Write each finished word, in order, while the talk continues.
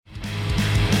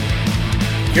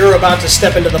You're about to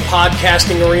step into the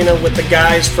podcasting arena with the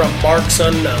guys from Marks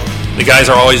Unknown. The guys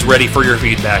are always ready for your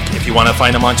feedback. If you want to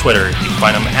find them on Twitter, you can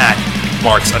find them at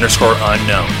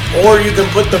Marks_Unknown. Or you can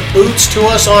put the boots to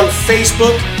us on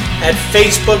Facebook at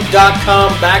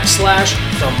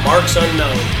facebook.com/From Marks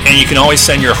Unknown. And you can always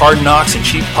send your hard knocks and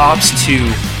cheap pops to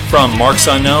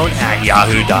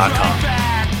FromMarksUnknown@yahoo.com.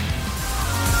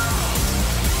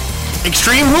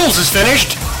 Extreme Rules is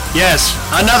finished. Yes,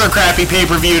 another crappy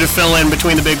pay-per-view to fill in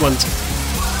between the big ones.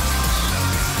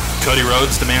 Cody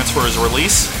Rhodes demands for his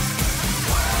release.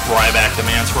 Ryback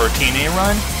demands for a TNA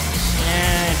run.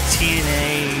 And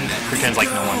TNA pretends like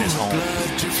no one is home.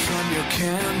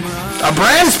 A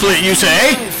brand split, you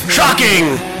say?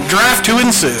 Shocking! Draft to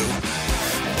ensue.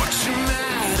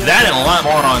 That and a lot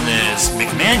more on this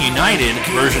McMahon United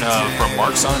version of From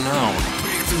Marks Unknown.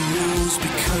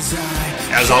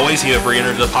 As always, you have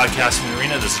re-entered the podcasting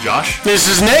arena. This is Josh. This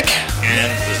is Nick.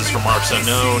 And this is From Marks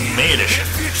Unknown May Edition.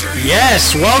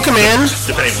 Yes, welcome in.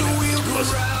 Depending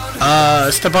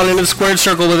on step on into the squared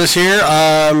circle with us here.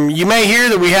 You may hear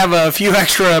that we have a few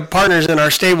extra partners in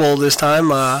our stable this time.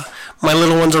 My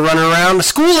little ones are running around.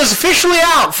 School is officially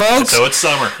out, folks. So it's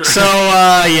summer. So,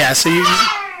 yeah, so you...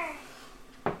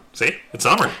 See? It's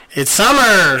summer. It's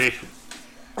summer! Hey.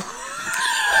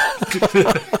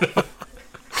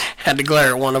 Had to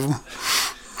glare at one of them.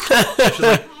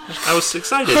 I was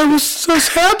excited. I was so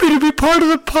happy to be part of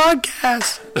the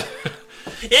podcast.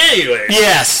 Anyways.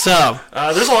 Yes, so.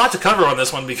 There's a lot to cover on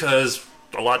this one because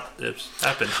a lot has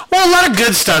happened. Well, a lot of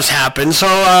good stuff's happened, so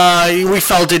we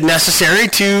felt it necessary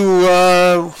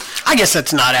to, I guess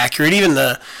that's not accurate, even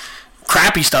the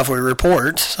crappy stuff we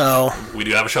report, so. We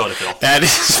do have a show to fill. That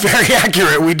is very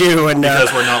accurate, we do. And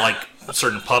because we're not like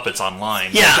certain puppets online.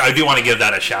 Yeah. I do want to give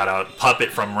that a shout out. Puppet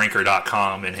from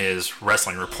Ranker.com and his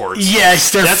wrestling reports.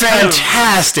 Yes, they're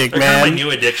fantastic, they're man. Kind of my new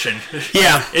addiction.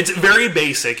 Yeah. It's very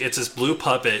basic. It's this blue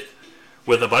puppet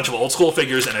with a bunch of old school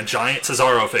figures and a giant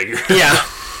Cesaro figure. Yeah.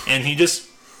 And he just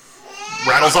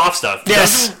rattles off stuff.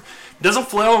 Yes. Doesn't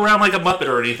flail around like a Muppet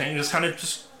or anything. Just kind of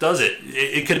just does it.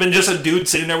 It could have been just a dude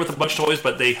sitting there with a bunch of toys,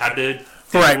 but they had to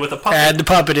right. with a puppet. Add the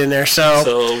puppet in there.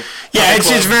 So yeah,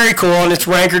 it's very cool, and it's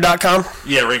Ranker.com.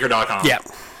 Yeah, Ranker.com. Yeah.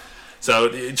 So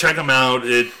check them out.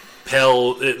 We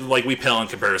pale in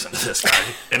comparison to this guy,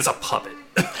 and it's a puppet.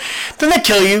 Doesn't that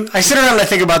kill you? I sit around and I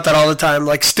think about that all the time,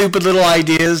 like stupid little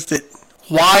ideas that.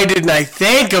 Why didn't I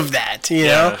think of that? You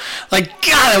know, like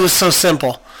God, it was so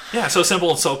simple. Yeah, so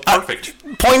simple and so perfect.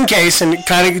 Point in case, and it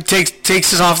kind of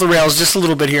takes us off the rails just a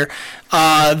little bit here.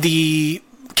 The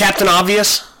Captain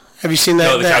Obvious. Have you seen that?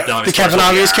 No, the Captain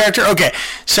Obvious character? Okay.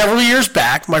 Several years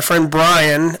back, my friend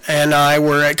Brian and I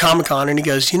were at Comic-Con, and he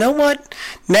goes, you know what?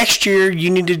 Next year, you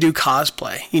need to do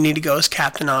cosplay. You need to go as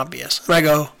Captain Obvious. And I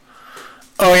go,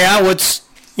 oh, yeah? What's,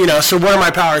 so what are my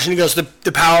powers? And he goes,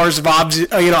 the powers of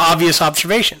obvious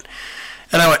observation.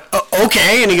 And I went,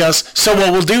 okay. And he goes, so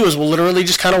what we'll do is we'll literally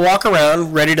just kind of walk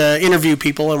around, ready to interview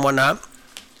people and whatnot.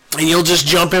 And you'll just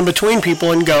jump in between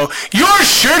people and go, your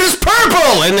shirt is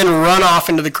purple! And then run off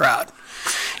into the crowd.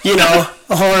 Or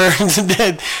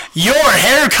your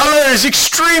hair color is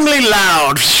extremely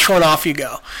loud. And off you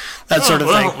go. That sort of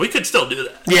thing. We could still do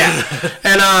that. Yeah.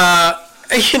 And,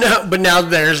 but now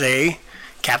there's a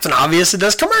Captain Obvious that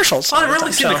does commercials. Well, I haven't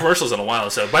really seen the commercials in a while,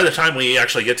 so by the time we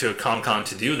actually get to a Comic-Con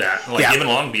to do that, even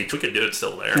Long Beach, we could do it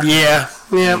still there. Yeah.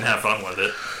 And have fun with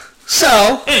it.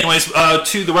 So. Anyways,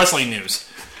 to the wrestling news.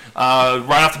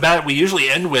 Right off the bat, we usually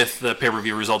end with the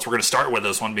pay-per-view results. We're going to start with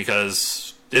this one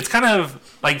because it's kind of,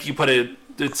 like you put it,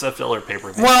 it's a filler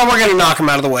pay-per-view. Well, we're going to knock them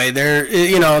out of the way. They're,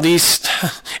 these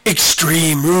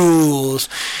Extreme Rules,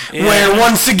 where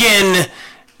once again,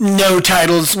 no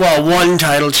titles, one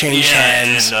title changed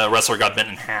hands. And a wrestler got bent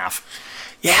in half.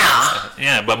 Yeah.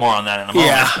 Yeah, but more on that in a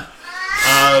moment. Yeah.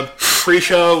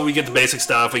 Pre-show, we get the basic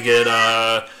stuff. We get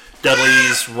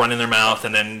Dudley's running their mouth,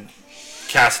 and then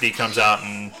Cassidy comes out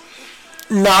and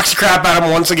knocks the crap out of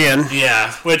him once again.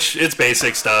 Yeah, which it's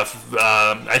basic stuff.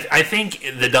 I think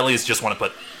the Dudleys just want to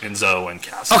put Enzo and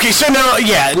Cass. Okay, so now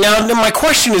my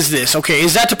question is this. Okay,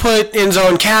 is that to put Enzo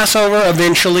and Cass over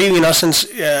eventually? Since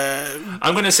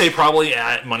I'm going to say probably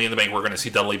at Money in the Bank we're going to see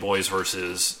Dudley Boys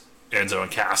versus Enzo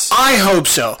and Cass. I hope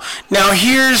so. Now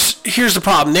here's the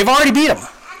problem. They've already beat them.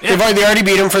 Yeah. They already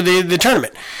beat them for the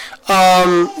tournament.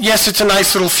 Yes, it's a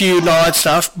nice little feud and all that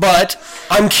stuff, but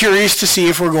I'm curious to see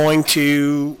if we're going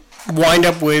to wind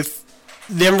up with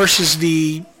them versus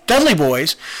the Dudley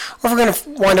Boys, or if we're going to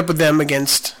wind up with them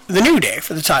against the New Day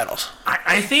for the titles.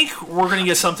 I think we're going to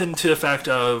get something to the effect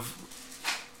of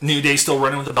New Day still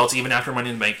running with the belts even after Money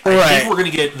in the Bank. I think we're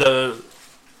going to get the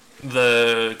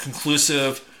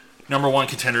conclusive number one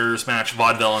contenders match,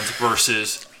 Vaudevillains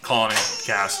versus Colin and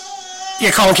Cass.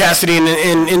 Yeah, Colin Cassidy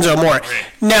and Enzo Amore. Okay.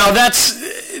 Now,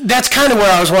 that's kind of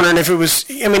where I was wondering if it was...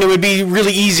 I mean, it would be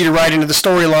really easy to write into the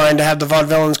storyline to have the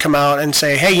Vaudevillains come out and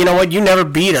say, hey, you know what? You never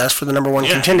beat us for the number one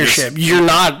contendership. You're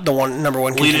not the number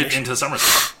one lead contendership. it into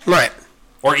SummerSlam. Right.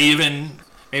 Or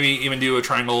maybe even do a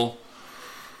triangle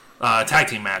tag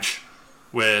team match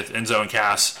with Enzo and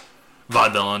Cass,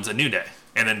 Vaudevillains, and New Day.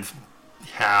 And then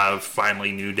have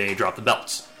finally New Day drop the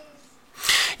belts.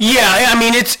 Yeah, I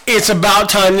mean, it's about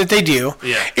time that they do.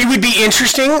 Yeah. It would be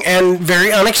interesting and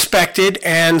very unexpected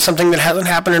and something that hasn't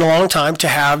happened in a long time to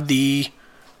have the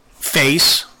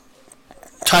face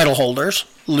title holders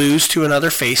lose to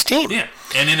another face team. Yeah,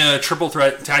 and in a triple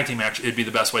threat tag team match, it'd be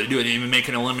the best way to do it, and even make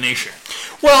an elimination.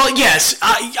 Well, yes,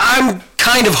 I'm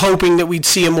kind of hoping that we'd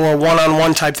see a more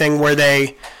one-on-one type thing where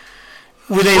they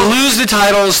lose the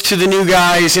titles to the new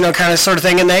guys, you know, kind of sort of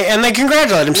thing, and they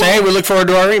congratulate them, say, hey, we look forward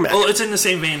to our rematch. Well, it's in the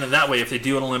same vein that way, if they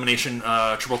do an elimination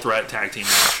triple threat tag team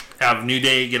match, have New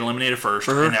Day get eliminated first,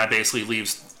 and that basically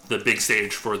leaves the big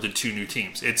stage for the two new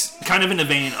teams. It's kind of in the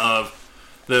vein of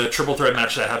the triple threat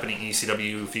match that happened in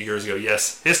ECW a few years ago.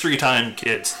 Yes, history time,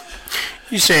 kids.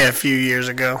 You say a few years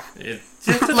ago. It's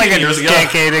like a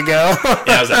decade ago.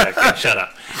 Yeah, it was a decade. Shut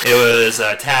up. It was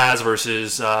Taz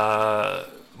versus...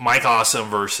 Mike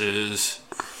Awesome versus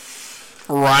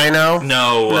Rhino?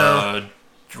 No.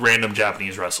 Random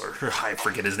Japanese wrestler. I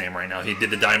forget his name right now. He did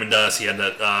the Diamond Dust. He had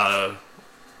that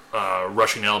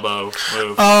rushing elbow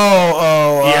move. He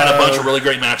had a bunch of really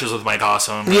great matches with Mike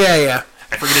Awesome. Yeah.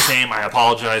 I forget his name. I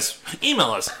apologize. Email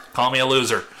us. Call me a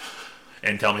loser.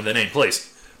 And tell me the name,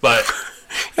 please. But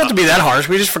you don't have to be that harsh.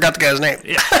 We just forgot the guy's name.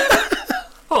 Yeah.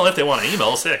 Well, if they want to email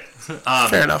us, hey.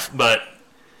 Fair enough. But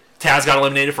Taz got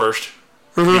eliminated first.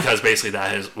 Because basically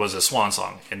that was a swan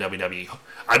song in WWE.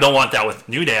 I don't want that with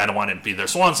New Day. I don't want it to be their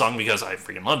swan song because I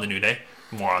freaking love the New Day.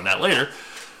 More on that later.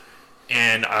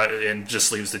 And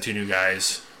just leaves the two new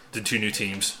guys, the two new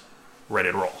teams, ready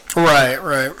to roll.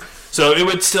 Right. So it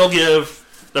would still give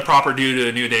the proper due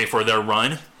to New Day for their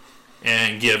run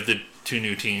and give the two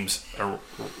new teams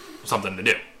something to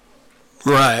do.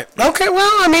 Right. Okay,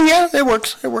 well, I mean, yeah, it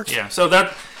works. Yeah, so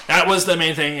that was the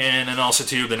main thing, and then also,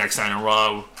 too, the next time in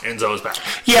Raw, Enzo is back.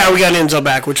 Yeah, we got Enzo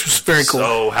back, which was very cool.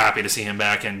 So happy to see him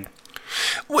back. And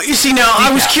well, you see, now,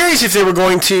 I was curious if they were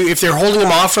going to, if they're holding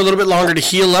him off for a little bit longer to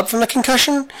heal up from the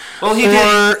concussion. Well, he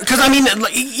did. Because, I mean,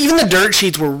 even the dirt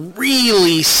sheets were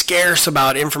really scarce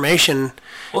about information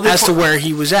as to where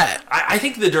he was at. I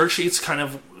think the dirt sheets kind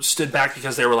of stood back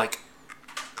because they were like,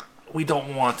 we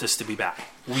don't want this to be back.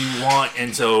 We want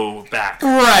Enzo back.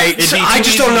 Right. So I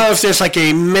just don't know if there's like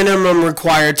a minimum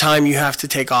required time you have to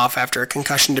take off after a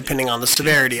concussion depending on the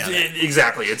severity of it.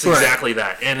 Exactly. It's exactly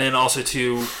that. And then also,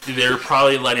 too, they're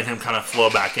probably letting him kind of flow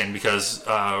back in because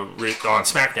on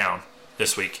SmackDown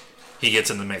this week, he gets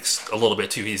in the mix a little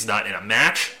bit, too. He's not in a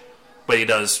match, but he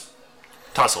does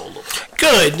tussle a little bit.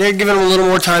 Good. They're giving him a little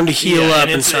more time to heal up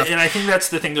and stuff. And I think that's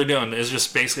the thing they're doing is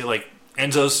just basically like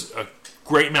Enzo's a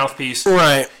great mouthpiece,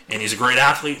 right? And he's a great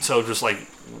athlete, so just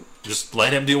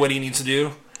let him do what he needs to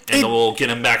do, and then we'll get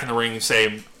him back in the ring and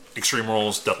say Extreme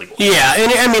Rules, Dudley Boy. Yeah,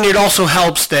 and I mean, it also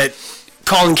helps that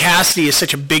Colin Cassidy is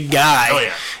such a big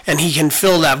guy, and he can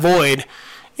fill that void,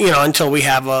 until we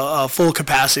have a full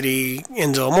capacity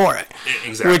Enzo Amore.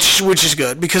 Exactly. Which is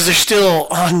good because they're still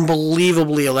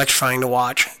unbelievably electrifying to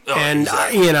watch, and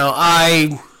exactly.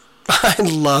 I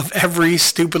love every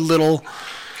stupid little.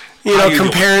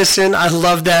 Comparison. I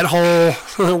love that whole,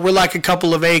 we're like a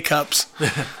couple of A cups.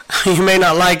 You may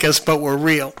not like us, but we're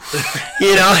real.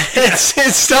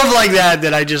 It's stuff like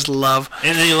that I just love.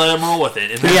 And then you let them roll with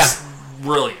it. And that's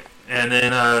brilliant. And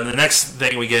then the next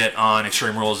thing we get on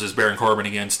Extreme Rules is Baron Corbin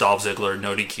against Dolph Ziggler,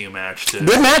 no DQ match. Good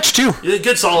match, too.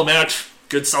 Good solid match.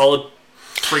 Good solid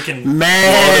freaking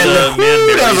man.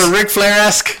 That was a Ric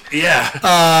Flair-esque.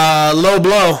 Yeah. Low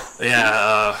blow.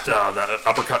 Yeah. The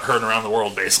uppercut hurting around the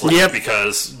world, basically. Yep.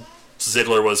 Because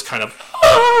Ziggler was kind of...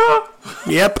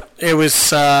 Yep. It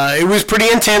was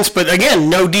pretty intense, but again,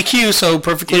 no DQ, so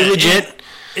perfectly legit.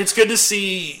 It's good to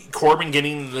see Corbin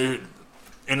getting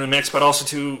in the mix, but also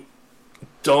to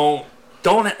don't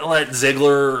let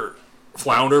Ziggler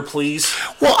flounder, please.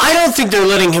 Well, I don't think they're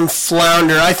letting him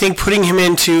flounder. I think putting him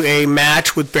into a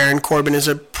match with Baron Corbin is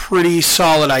a pretty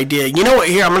solid idea. You know what?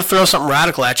 Here, I'm going to throw something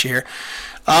radical at you here.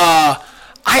 I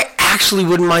actually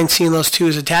wouldn't mind seeing those two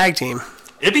as a tag team.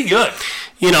 It'd be good.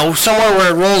 Somewhere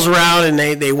where it rolls around and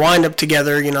they wind up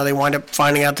together. They wind up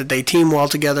finding out that they team well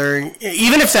together.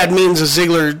 Even if that means a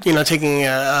Ziggler, taking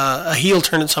a heel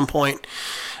turn at some point.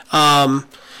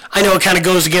 I know it kind of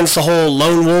goes against the whole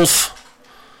lone wolf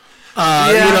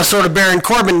Sort of Baron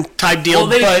Corbin type deal.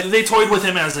 Well, they toyed with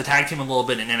him as a tag team a little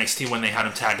bit in NXT when they had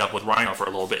him tagged up with Rhino for a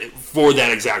little bit for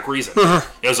that exact reason.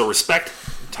 It was a respect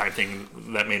type thing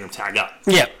that made him tag up.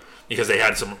 Yeah. Because they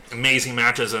had some amazing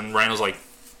matches, and Rhino's like,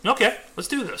 okay, let's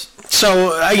do this.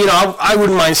 So, I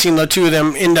wouldn't mind seeing the two of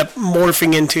them end up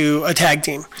morphing into a tag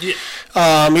team.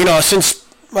 Yeah. Since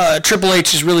Triple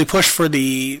H has really pushed for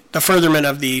the furtherment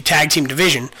of the tag team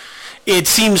division, it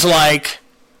seems like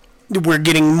we're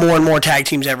getting more and more tag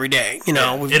teams every day.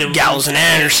 With Gallows and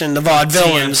Anderson, the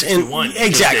Vaudevillains.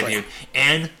 Exactly.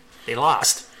 And they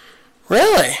lost.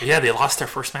 Really? Yeah, they lost their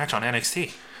first match on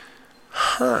NXT.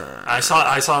 I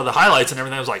saw the highlights and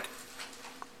everything. I was like,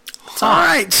 all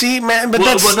right, see, man, but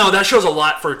no, that shows a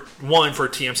lot for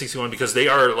TM61 because they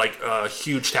are like a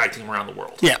huge tag team around the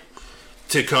world. Yeah.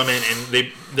 To come in and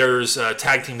there's a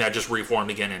tag team that just reformed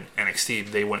again in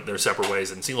NXT. They went their separate ways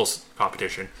in singles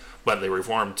competition, but they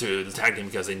reformed to the tag team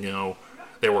because they know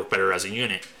they work better as a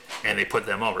unit, and they put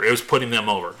them over. It was putting them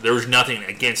over. There was nothing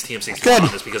against TM61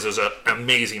 on this because it was an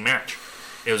amazing match.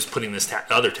 It was putting this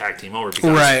other tag team over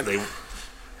because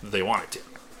they wanted to.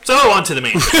 So on to the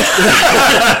main.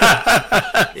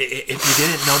 If you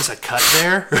didn't notice a cut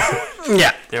there,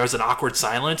 there was an awkward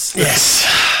silence. Yes.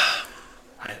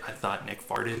 I thought Nick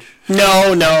farted.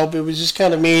 No, it was just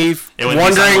kind of me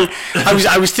wondering.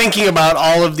 I was thinking about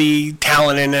all of the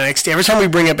talent in NXT. Every time we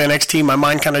bring up NXT, my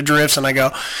mind kind of drifts, and I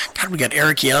go, God, we got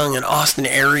Eric Young and Austin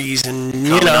Aries, and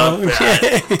Takeover.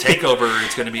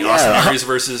 It's going to be Austin Aries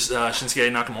versus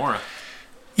Shinsuke Nakamura.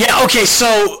 Yeah. Okay.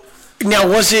 So now,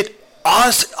 was it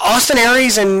Austin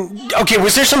Aries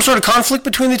was there some sort of conflict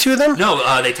between the two of them?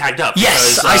 No, they tagged up.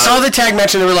 Yes, I saw the tag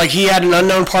match, and they were like, he had an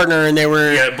unknown partner, and they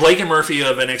were... Yeah, Blake and Murphy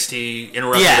of NXT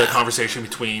interrupted the conversation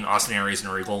between Austin Aries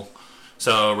and Regal.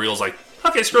 So Regal's like,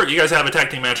 okay, screw it, you guys have a tag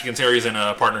team match against Aries and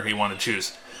a partner he wanted to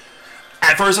choose.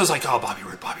 At first I was like, oh, Bobby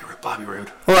Roode.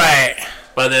 Right.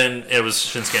 But then it was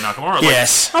Shinsuke Nakamura.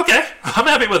 Yes. Like, okay, I'm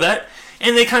happy with that.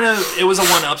 And they it was a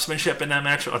one-upsmanship in that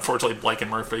match. Unfortunately, Blake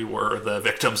and Murphy were the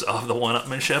victims of the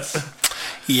one-upmanship.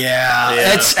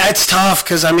 Yeah. It's tough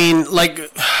because, I mean, like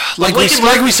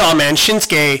we saw, man,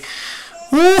 Shinsuke,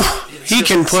 he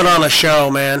can put on a show,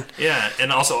 man. Yeah,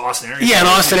 and also Austin Aries. Yeah, and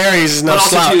Austin Aries is no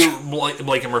slouch. Too,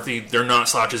 Blake and Murphy, they're not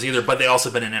slouches either, but they also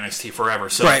been in NXT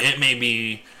forever. So it may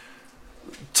be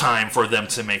time for them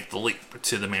to make the leap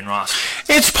to the main roster.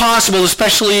 It's possible,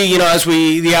 especially, as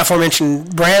the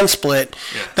aforementioned brand split,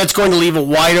 that's going to leave a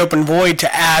wide open void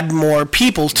to add more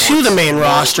people to the main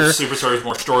roster. Superstars,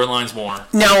 more storylines, more.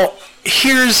 Now,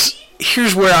 here's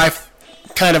where I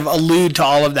kind of allude to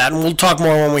all of that, and we'll talk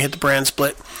more when we hit the brand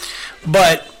split.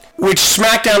 But which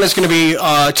SmackDown is going to be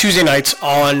Tuesday nights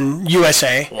on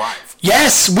USA. Live.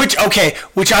 Yes, which I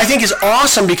think is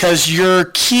awesome because you're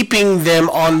keeping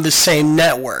them on the same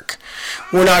network.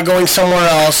 We're not going somewhere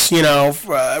else,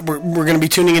 we're going to be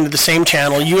tuning into the same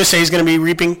channel. USA is going to be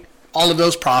reaping all of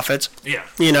those profits. Yeah.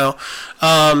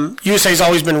 USA's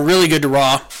always been really good to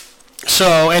Raw.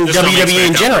 So, and just WWE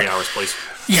in general. 3 hours, please.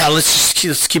 Yeah,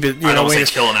 let's keep it, I don't say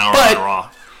kill an hour on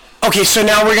Raw. Okay, so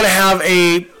now we're going to have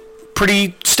a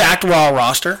pretty stacked Raw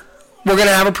roster. We're going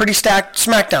to have a pretty stacked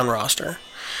SmackDown roster.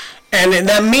 And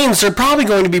that means they're probably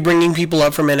going to be bringing people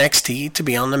up from NXT to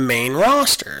be on the main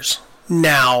rosters.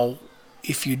 Now,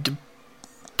 if you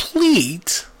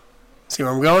deplete... See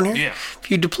where I'm going here? Yeah.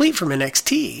 If you deplete from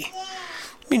NXT, it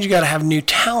means you got to have new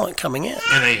talent coming in.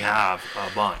 And they have a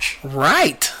bunch.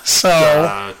 Right.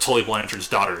 So... Tully Blanchard's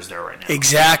daughter is there right now.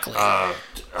 Exactly. Paul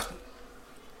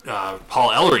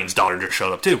Ellering's daughter just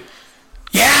showed up, too.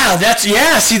 Yeah, that's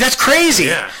crazy.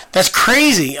 Yeah. That's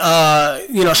crazy.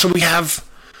 So we have...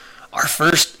 Our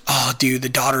first, the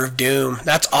Daughter of Doom.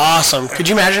 That's awesome. Could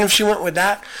you imagine if she went with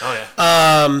that? Oh,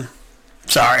 yeah.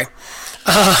 Sorry.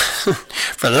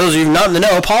 For those of you not in the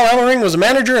know, Paul Ellering was a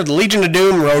manager of the Legion of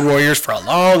Doom Road Warriors for a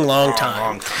long, long time.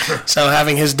 Long time. So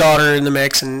having his daughter in the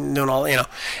mix and doing all,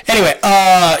 Anyway,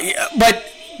 but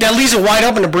that leaves it wide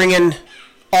open to bring in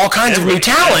all kinds of new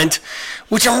talent,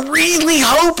 which I'm really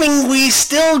hoping we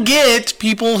still get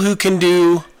people who can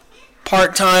do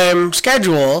part-time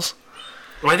schedules.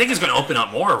 Well, I think it's going to open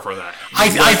up more for that.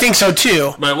 I think so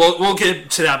too. But we'll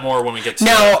get to that more when we get to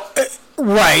now.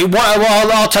 Right.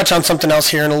 Well, I'll touch on something else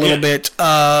here in a little bit.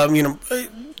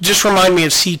 Just remind me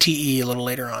of CTE a little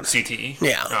later on. CTE?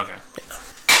 Yeah. Okay.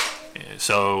 Yeah.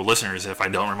 So, listeners, if I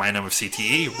don't remind them of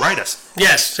CTE, write us.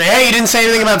 Yes. Say, hey, you didn't say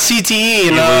anything about CTE,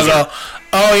 and I'll go,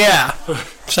 oh yeah.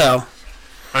 So.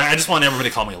 I just want everybody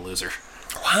to call me a loser.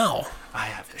 Wow. I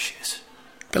have issues.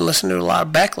 Been listening to a lot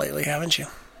of Beck lately, haven't you?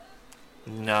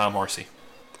 No, Morrissey.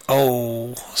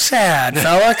 Oh, sad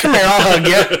fella. Come here, I'll hug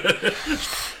you.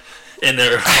 And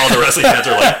all the wrestling fans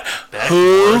are like, Beck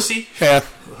Morrissey? Yeah.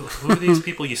 Who are these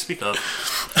people you speak of?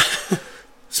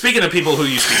 Speaking of people who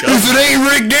you speak of. If it ain't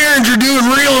Rick Derringer doing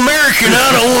Real American,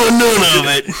 I don't want none of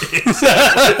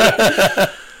it.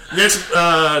 Next,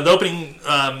 the opening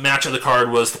match of the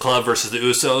card was the Club versus the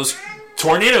Usos.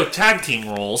 Tornado tag team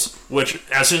rules, which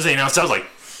as soon as they announced, I was like,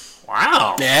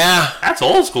 wow. Yeah. That's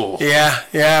old school.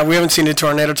 Yeah. We haven't seen a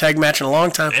tornado tag match in a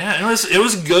long time. Yeah, it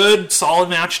was a good, solid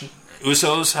match.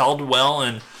 Usos held well,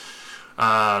 and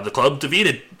the Club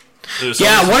defeated the Usos.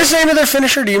 Yeah, what is the name of their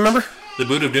finisher? Do you remember? The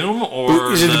Boot of Doom,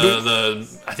 or is it the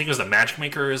I think it was the Magic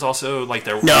Maker is also like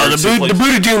their No, the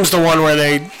Boot of Doom's the one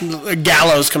where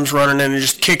Gallows comes running in and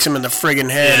just kicks him in the friggin'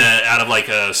 head. Yeah, out of like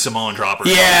a Samoan drop or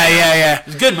something. Yeah.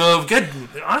 Good move,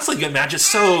 honestly good match. It's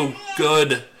so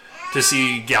good to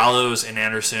see Gallows and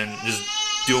Anderson just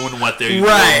doing what they were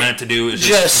meant to do, is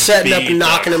just setting up and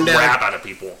knocking them down. Crap out of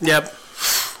people. Yep.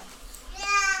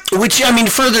 Which, I mean,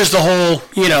 furthers the whole,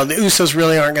 the Usos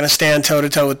really aren't going to stand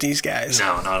toe-to-toe with these guys.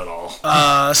 No, not at all.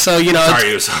 So, Sorry,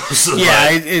 Usos. Yeah,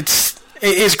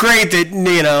 it's great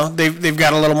that, they've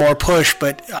got a little more push,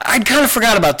 but I'd kind of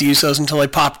forgot about the Usos until they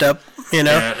popped up,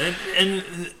 Yeah, and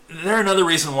they're another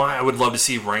reason why I would love to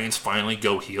see Reigns finally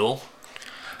go heel.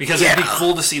 Because it'd be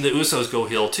cool to see the Usos go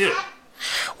heel, too.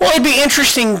 Well, it'd be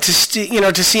interesting to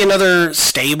see another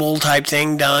stable type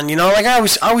thing done. Like I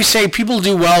always say, people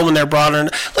do well when they're brought in.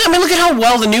 I mean, look at how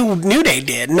well the New Day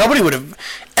did. Nobody would have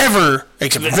ever,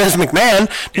 except for Vince McMahon,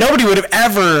 nobody would have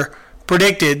ever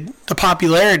predicted the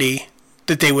popularity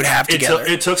that they would have together.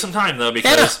 It took some time though,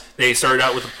 because they started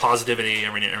out with positivity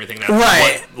and everything.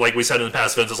 Right. Like we said in the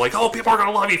past, Vince was like, "Oh, people are going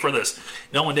to love you for this."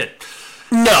 No one did.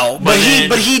 No, but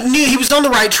he knew he was on the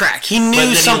right track. He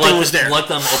knew something was there. Let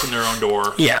them open their own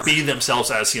door. Yeah. Be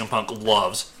themselves, as CM Punk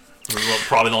loves.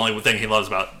 Probably the only thing he loves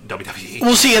about WWE.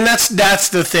 Well, see, and that's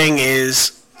the thing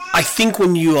is, I think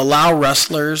when you allow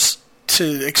wrestlers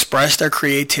to express their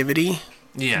creativity,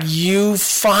 you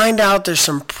find out there's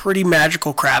some pretty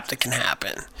magical crap that can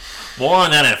happen. More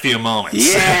on that in a few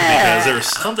moments. Yeah. Because there's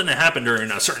something that happened during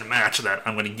a certain match that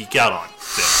I'm going to geek out on.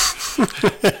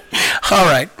 All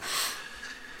right.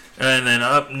 And then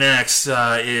up next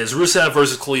is Rusev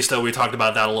versus Kalisto. We talked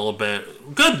about that a little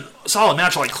bit. Good, solid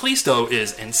match. Like, Kalisto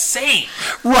is insane.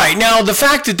 Right. Now, the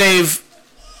fact that they've,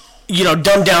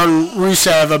 dumbed down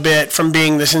Rusev a bit from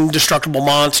being this indestructible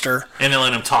monster. And they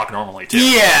let him talk normally, too.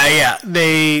 Yeah.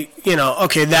 They,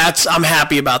 okay, I'm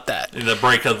happy about that. The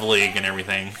break of the league and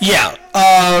everything. Yeah.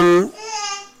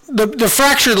 The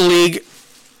fracture of the league,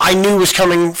 I knew was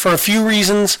coming for a few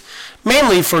reasons.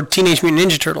 Mainly for Teenage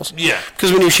Mutant Ninja Turtles. Yeah.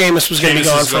 Because we knew Sheamus was going to be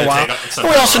gone for a while. And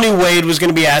we also knew Wade was going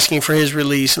to be asking for his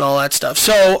release and all that stuff.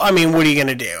 So, I mean, what are you going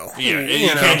to do? Yeah, you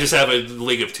can't just have a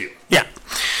league of two. Yeah.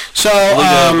 So,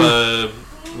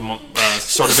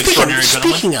 sort of extraordinary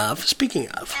gentlemen. Speaking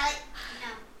of,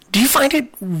 do you find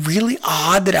it really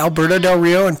odd that Alberto Del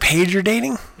Rio and Paige are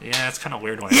dating? Yeah, it's kind of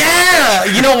weird. Yeah!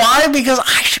 You know why? Because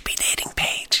I should be dating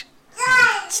Paige.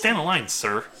 Stand in line,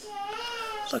 sir.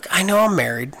 Look, I know I'm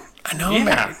married. I'm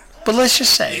married. But let's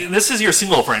just say, this is your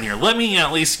single friend here. Let me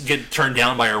at least get turned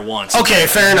down by her once. Okay,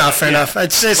 fair enough.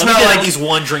 It's Let not me get like at least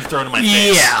one drink thrown in my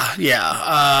face.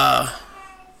 Yeah.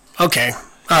 Okay.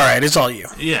 All right. It's all you.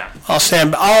 Yeah.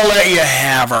 I'll let you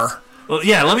have her. Well,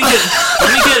 yeah. Let me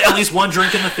get at least one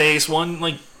drink in the face. One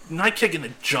not kick in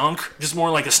the junk, just more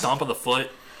like a stomp of the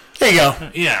foot. There you go.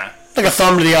 Yeah. Like a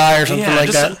thumb to the eye or something like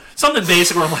that. Something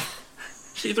basic where I'm like,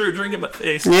 she threw a drink in my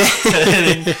face. Yeah.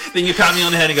 And then you pat me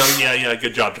on the head and go, yeah,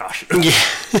 good job, Josh. Yeah.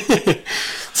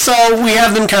 So we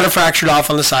have them kind of fractured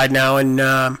off on the side now, and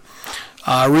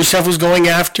Rusev was going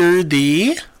after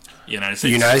the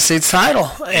United States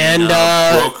title. And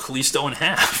broke Kalisto in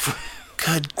half.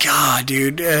 Good God,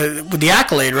 dude. With the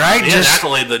accolade, right? Yeah, the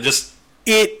accolade that just...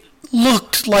 It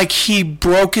looked like he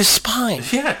broke his spine.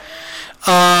 Yeah.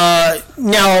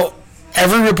 Now,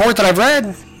 every report that I've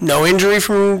read... No injury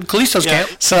from Kalisto's camp.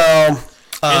 So, and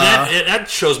that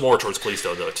shows more towards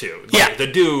Kalisto, though, too. Like, the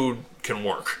dude can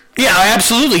work. Yeah,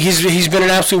 absolutely. He's been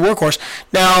an absolute workhorse.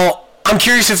 Now, I'm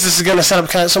curious if this is going to set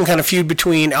up some kind of feud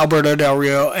between Alberto Del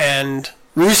Rio and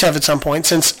Rusev at some point,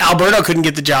 since Alberto couldn't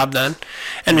get the job done,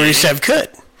 and Rusev could.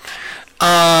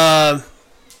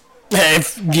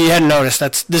 If you hadn't noticed,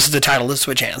 this is the title. Let's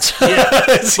switch hands. Yeah,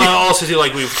 but also too,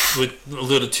 like we've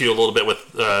alluded to a little bit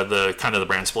with the kind of the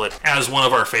brand split. As one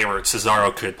of our favorites,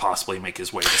 Cesaro could possibly make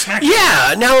his way to SmackDown.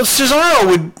 Yeah, now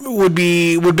Cesaro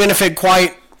would benefit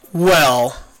quite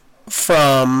well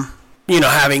from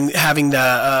having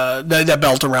the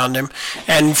belt around him,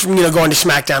 and from, going to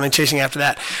SmackDown and chasing after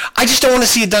that. I just don't want to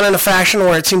see it done in a fashion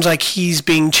where it seems like he's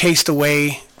being chased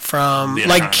away from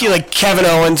like Kevin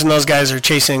Owens and those guys are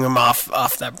chasing him off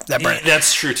that brand.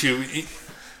 That's true too,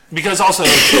 because also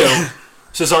too,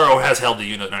 Cesaro has held the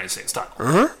United States title.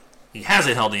 Mm-hmm. He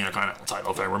hasn't held the Intercontinental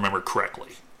title, if I remember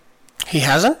correctly. He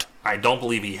hasn't? I don't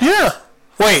believe he has. Yeah.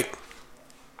 Wait.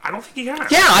 I don't think he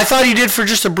has. Yeah, I thought he did for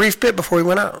just a brief bit before he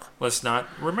went out. Let's not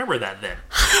remember that then.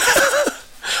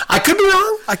 I could be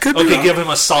wrong. Okay, give him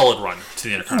a solid run to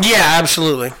the Intercontinental. Yeah,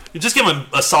 absolutely. You just give him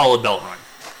a solid belt run.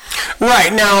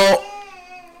 Right, now...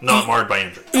 Not marred by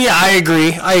injury. Yeah, I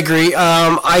agree.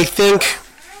 I think,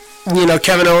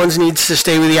 Kevin Owens needs to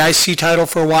stay with the IC title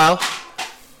for a while.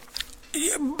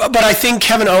 But I think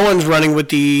Kevin Owens running with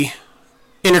the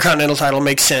Intercontinental title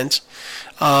makes sense.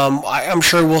 I'm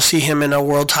sure we'll see him in a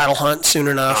world title hunt soon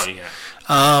enough. Oh, yeah.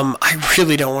 I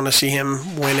really don't want to see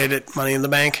him win it at Money in the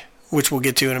Bank, which we'll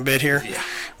get to in a bit here. Yeah.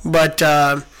 But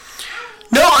no,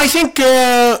 I think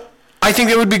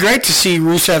it would be great to see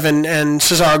Rusev and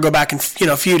Cesaro go back and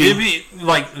feuding. It'd be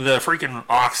like the freaking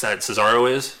ox that Cesaro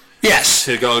is. Yes.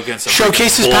 To go against a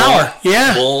showcase his bull, power.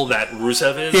 Yeah. Bull that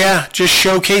Rusev is. Yeah, just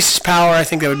showcase his power. I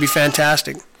think that would be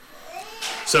fantastic.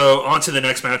 So on to the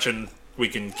next match, and we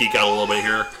can geek out a little bit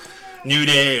here. New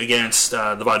Day against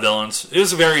the Vaudevillains. It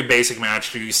was a very basic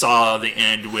match. You saw the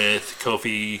end with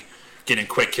Kofi getting a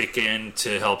quick kick in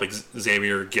to help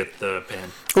Xavier get the pin.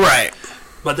 Right.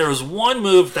 But there was one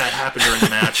move that happened during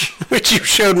the match. Which you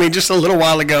showed me just a little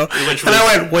while ago.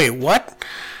 I went, wait, what?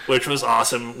 Which was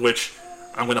awesome, which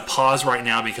I'm going to pause right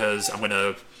now because I'm going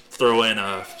to throw in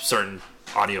a certain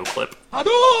audio clip.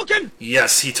 Hadouken!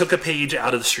 Yes, he took a page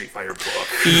out of the Street Fighter book.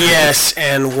 Yes,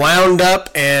 and wound up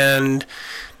and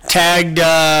tagged...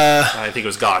 I think it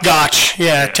was Gotch. Gotch,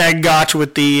 yeah, tagged Gotch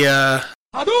with the...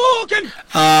 Hadouken!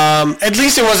 At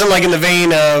least it wasn't like in the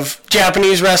vein of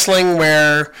Japanese wrestling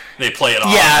where they play it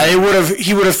off. Yeah,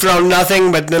 he would have thrown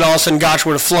nothing, but then all of a sudden Gotch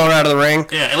would have flown out of the ring.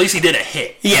 Yeah, at least he did a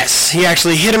hit. Yes, he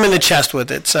actually hit him in the chest with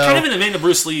it. So kind of in the vein of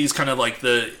Bruce Lee's kind of like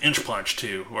the inch punch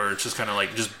too, where it's just kind of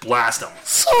like just blast him.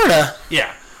 Sorta.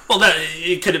 Yeah. Well, that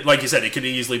it could have, like you said, it could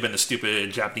have easily been the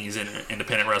stupid Japanese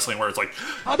independent wrestling where it's like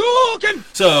Hadouken.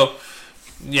 So.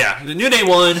 Yeah, the New Day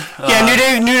won. New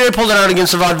Day pulled it out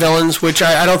against the Vaudevillains, which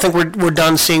I don't think we're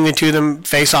done seeing the two of them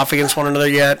face off against one another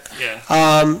yet. Yeah.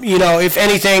 If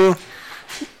anything,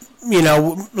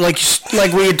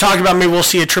 like we had talked about, maybe we'll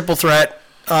see a triple threat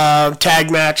tag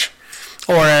match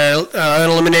or an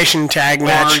elimination tag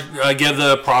match. Or give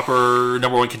the proper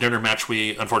number one contender match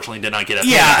we unfortunately did not get.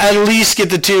 At least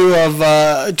get the two of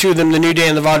them, the New Day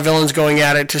and the Vaudevillains, going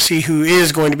at it to see who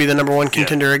is going to be the number one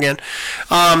contender again.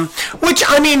 Which,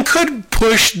 I mean, could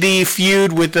push the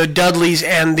feud with the Dudleys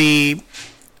and with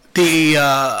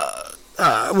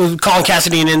Colin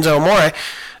Cassidy and Enzo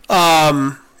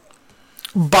Amore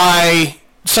by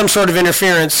some sort of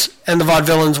interference, and the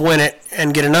Vaudevillains win it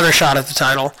and get another shot at the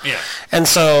title. Yeah. And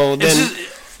so then,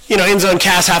 Enzo and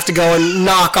Cass have to go and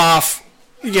knock off,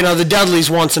 the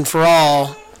Dudleys once and for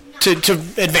all to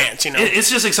advance, It's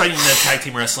just exciting that tag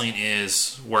team wrestling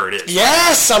is where it is.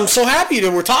 Yes, I'm so happy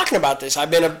that we're talking about this.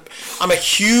 I'm a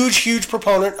huge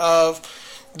proponent of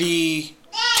the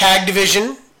tag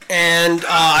division, and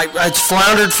it's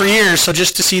floundered for years, so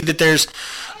just to see that there's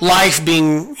life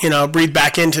being, breathed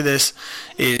back into this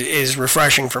is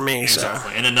refreshing for me.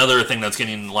 Exactly. So. And another thing that's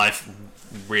getting life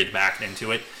breathed back into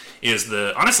it is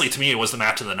honestly, to me, it was the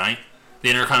match of the night, the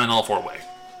Intercontinental 4-Way.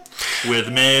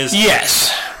 With Miz,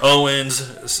 yes, Owens,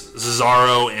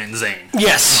 Cesaro, and Zayn.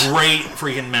 Yes. Great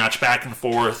freaking match, back and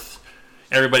forth.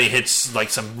 Everybody hits like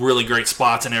some really great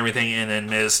spots and everything, and then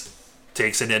Miz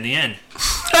takes it in the end.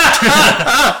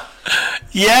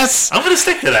 Yes, I'm gonna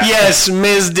stick to that. Yes,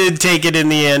 Miz did take it in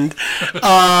the end.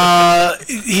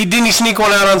 He sneak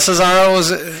one out on Cesaro.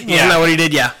 Wasn't that what he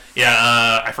did? Yeah.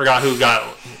 Yeah. I forgot who got.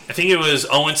 I think it was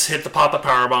Owens hit the pop-up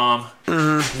powerbomb.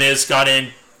 Mm-hmm. Miz got in,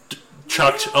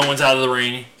 chucked Owens out of the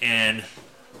ring, and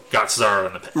got Cesaro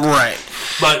in the pin. Right.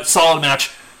 But solid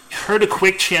match. Heard a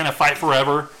quick chant of "Fight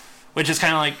Forever," which is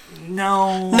kind of like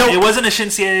no, it wasn't a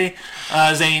Shinsuke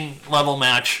Zayn level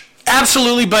match.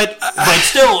 Absolutely, but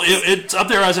still, it's up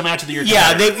there as a match of the year.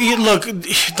 Yeah, look,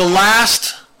 the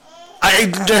last...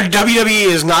 WWE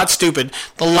is not stupid.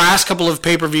 The last couple of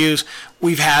pay-per-views,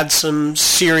 we've had some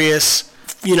serious,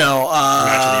 match of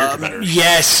the year competitors.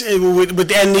 Yes,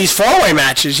 and these 4-way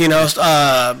matches,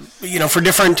 for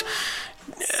different...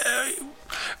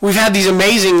 we've had these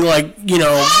amazing,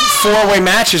 4-way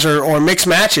matches or mixed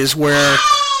matches where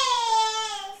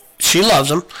she loves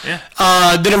them. Yeah.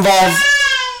 That involve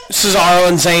Cesaro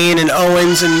and Zayn and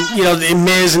Owens and and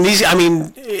Miz and these. I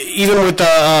mean, even with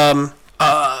the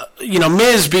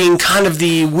Miz being kind of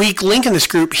the weak link in this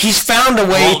group, he's found a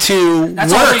way to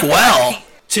work well.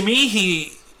 To me,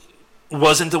 he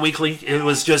wasn't the weak link. It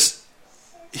was just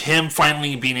him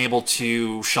finally being able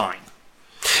to shine.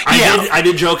 I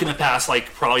did joke in the past, like,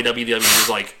 probably WWE was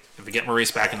like, if we get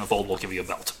Maurice back in the fold, we'll give you a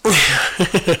belt.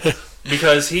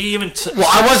 Because he even...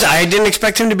 I didn't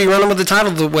expect him to be running with the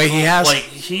title the way he has. Like,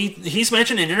 he's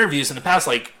mentioned in interviews in the past,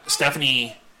 like,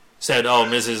 Stephanie said, oh,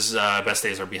 Miz's best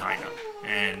days are behind him.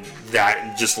 And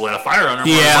that just lit a fire on him.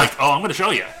 Yeah. Like, oh, I'm going to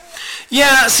show you.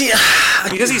 Yeah, see...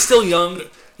 Because he's still young.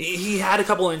 He had a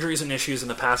couple injuries and issues in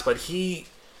the past, but he's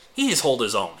hold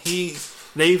his own.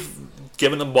 They've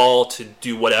given the ball to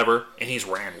do whatever, and he's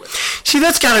ran with it. See,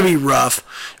 that's got to be rough,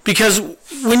 because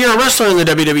when you're a wrestler in the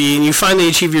WWE and you finally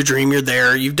achieve your dream, you're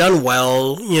there, you've done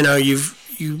well,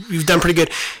 you've done pretty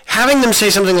good. Having them say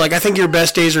something like, I think your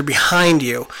best days are behind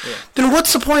you, then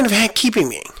what's the point of keeping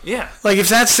me? Yeah. Like, if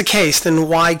that's the case, then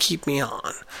why keep me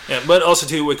on? Yeah, but also,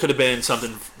 too, it could have been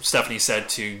something Stephanie said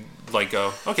to, like,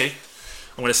 go, okay,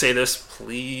 I'm going to say this,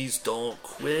 please don't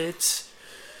quit.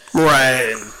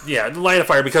 Right. And, yeah, light a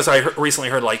fire, because I recently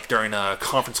heard, like, during a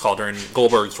conference call during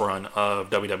Goldberg's run of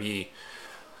WWE,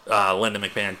 Linda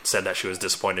McMahon said that she was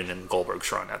disappointed in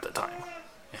Goldberg's run at the time.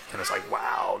 And it's like,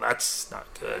 wow, that's not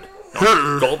good.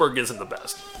 No, Goldberg isn't the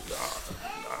best.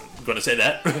 I'm going to say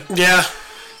that. Yeah.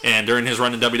 And during his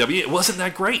run in WWE, it wasn't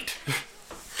that great.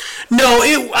 No,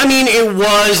 it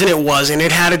was and it wasn't.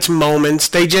 It had its moments.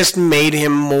 They just made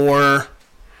him more...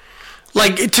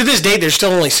 Like, to this day, there's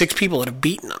still only 6 people that have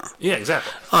beaten him. Yeah,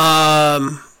 exactly.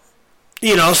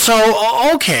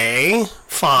 So, okay,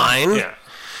 fine. Yeah.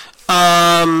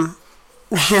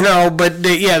 But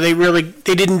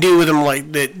they didn't do with him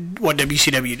like that what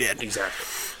WCW did. Exactly.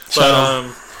 So,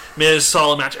 but, Miz,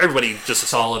 solid match. Everybody, just a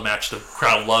solid match. The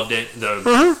crowd loved it.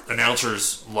 The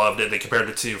announcers loved it. They compared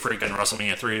it to freaking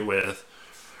WrestleMania 3 with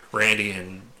Randy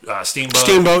and Steamboat.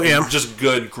 Steamboat, yeah. Just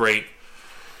good, great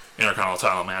Intercontinental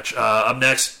title match. Up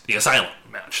next, the Asylum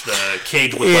match. The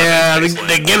cage with weapons. Yeah,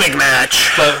 the gimmick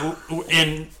match. But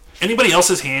in anybody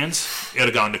else's hands, it would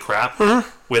have gone to crap.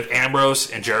 With Ambrose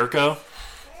and Jericho,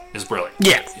 is brilliant.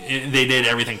 Yeah. They did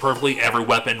everything perfectly. Every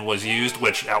weapon was used,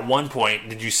 which at one point,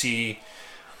 did you see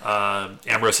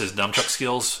Ambrose's nunchuck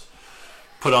skills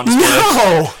put on display?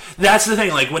 No! That's the thing.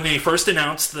 Like, when they first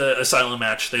announced the Asylum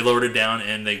match, they lowered it down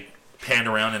and they panned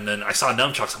around, and then I saw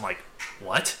nunchucks. I'm like,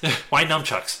 what? Why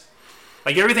nunchucks?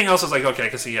 Like, everything else was like, okay, I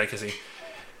can see.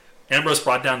 Ambrose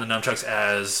brought down the nunchucks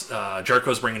as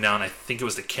Jericho's bringing down, I think it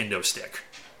was the kendo stick.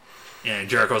 And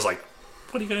Jericho's like,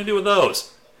 what are you going to do with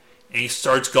those? And he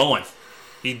starts going.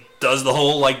 He does the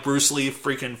whole, like, Bruce Lee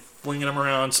freaking flinging them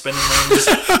around, spinning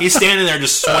them. He's standing there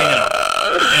just swinging them.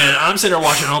 And I'm sitting there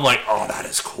watching, and I'm like, oh, that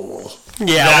is cool.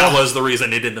 Yeah. That was the reason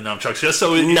they did the nunchucks. Just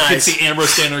so you could see Ambrose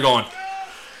standing there going,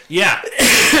 yeah,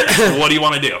 what do you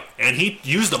want to do? And he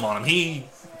used them on him. He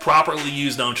properly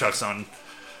used nunchucks on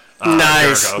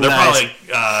Jericho. They're probably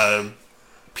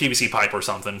PVC pipe or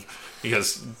something,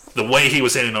 because the way he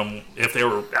was hitting them, if they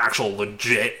were actual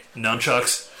legit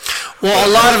nunchucks. Well,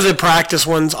 a lot of the practice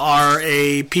ones are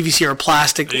a PVC or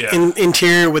plastic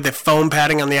interior with a foam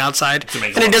padding on the outside,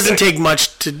 and it doesn't take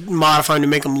much to modify them to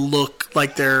make them look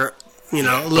like they're a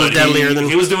little deadlier than.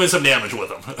 He was doing some damage with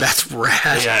them. That's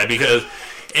rad. Yeah, because.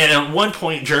 And at one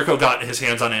point, Jericho got his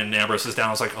hands on it, and Ambrose is down.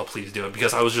 I was like, oh, please do it.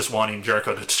 Because I was just wanting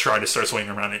Jericho to try to start swinging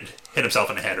around and hit himself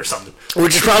in the head or something.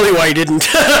 Which is probably why he didn't.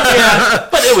 Yeah,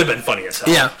 but it would have been funny as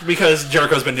hell. Yeah. Because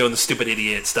Jericho's been doing the stupid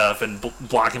idiot stuff and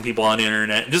blocking people on the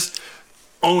internet. Just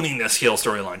owning this heel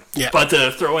storyline. Yeah. But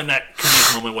to throw in that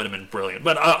comedic moment would have been brilliant.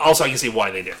 But also I can see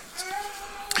why they did.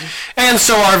 And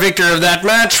so our victor of that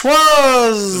match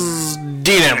was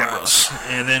Dean Ambrose.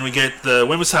 And then we get the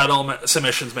women's title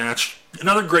submissions match.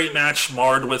 Another great match,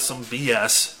 marred with some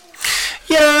BS.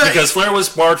 Yeah. Because Flair was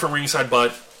barred from ringside,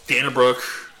 but Dana Brooke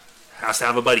has to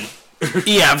have a buddy.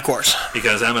 Yeah, of course.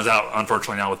 Because Emma's out,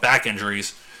 unfortunately, now with back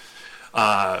injuries.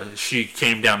 She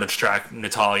came down to distract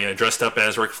Natalya, dressed up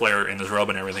as Ric Flair in his robe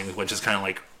and everything, which is kind of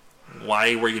like,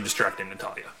 why were you distracting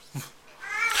Natalya?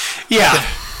 Yeah.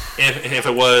 If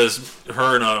it was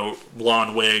her in a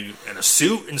blonde wig and a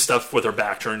suit and stuff with her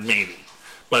back turned, maybe.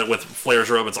 But with Flair's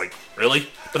robe, it's like, really?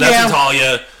 But that's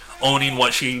Natalya owning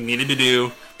what she needed to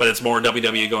do, but it's more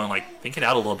WWE going like, think it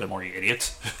out a little bit more, you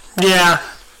idiots. Yeah.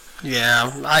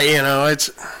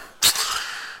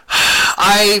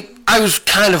 I was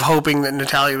kind of hoping that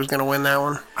Natalya was going to win that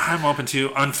one. I'm open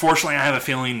to. Unfortunately, I have a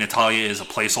feeling Natalya is a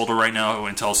placeholder right now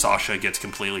until Sasha gets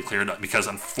completely cleared up. Because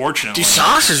unfortunately,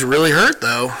 Sasha's really hurt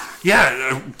though.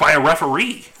 Yeah, by a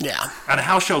referee. Yeah, at a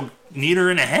house show, kneed her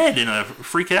in the head in a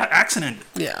freak accident.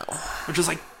 Yeah, which is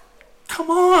like, come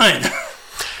on.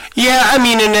 Yeah, I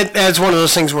mean, and it's one of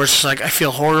those things where it's just like I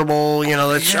feel horrible.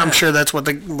 I'm sure that's what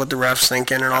the refs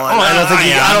thinking and all that.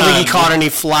 I don't think he caught any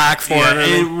flack for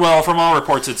it. Well, from all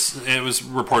reports, it was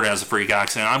reported as a freak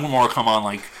accident. I'm more come on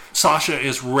like Sasha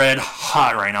is red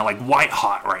hot right now, like white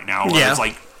hot right now. It's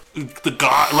like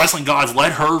wrestling gods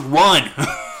let her run.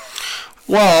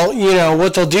 Well,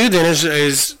 what they'll do then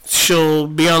is she'll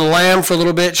be on the lam for a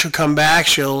little bit. She'll come back.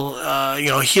 She'll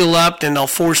heal up. Then they'll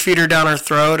force feed her down her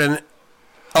throat and.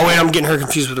 Oh wait, I'm getting her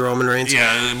confused with Roman Reigns.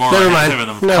 Yeah, more on him in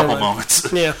a couple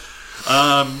moments. Yeah.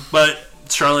 But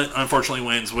Charlotte unfortunately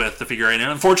wins with the figure eight. And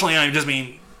unfortunately, I just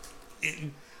mean,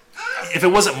 if it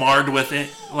wasn't marred with it,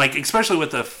 like especially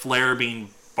with the Flair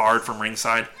being barred from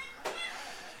ringside,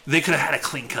 they could have had a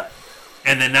clean cut,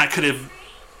 and then that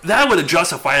would have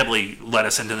justifiably led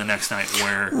us into the next night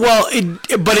where. Well,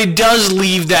 but it does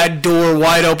leave that door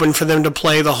wide open for them to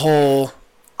play the whole.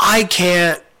 I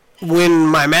can't win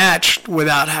my match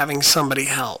without having somebody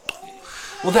help.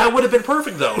 Well, that would have been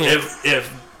perfect, though. Yeah.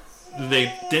 If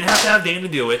they didn't have to have Dana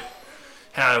do it,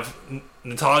 have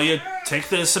Natalya take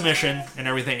the submission and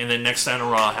everything, and then next time on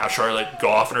Raw, have Charlotte go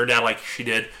off on her dad like she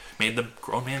did, made the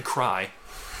grown man cry.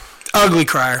 Ugly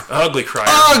crier. Ugly crier.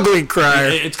 Ugly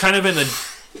crier. It's kind of in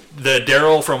the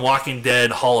Daryl from Walking Dead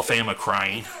Hall of Fame of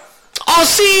crying. Oh,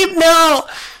 see, now...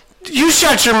 You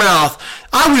shut your mouth.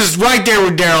 I was right there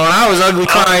with Daryl, and I was ugly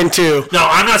crying too. No,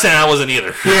 I'm not saying I wasn't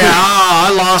either. Yeah,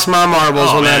 I lost my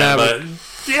marbles when that happened.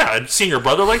 But yeah, seeing your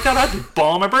brother like that, I'd be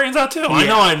bawling my brains out too. Yeah. I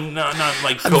know I'm not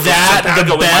like with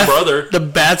my brother. The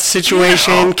Beth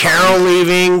situation, Carol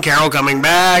leaving, Carol coming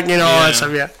back, all that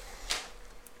stuff. Yeah.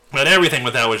 But everything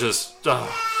with that was just.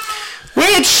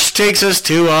 Which takes us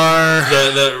to our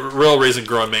the real reason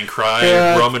grown men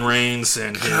cry, Roman Reigns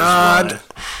and his run.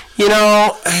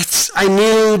 I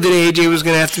knew that AJ was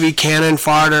going to have to be cannon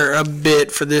fodder a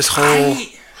bit for this whole.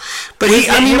 But he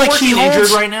holds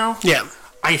injured right now. Yeah,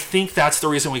 I think that's the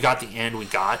reason we got the end we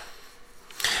got.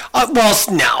 I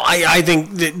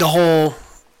think that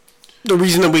the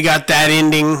reason that we got that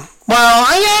ending.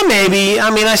 Well, yeah, maybe. I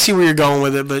mean, I see where you're going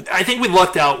with it, but I think we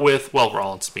lucked out with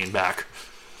Rollins being back.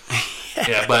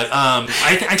 Yeah, but I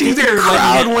think the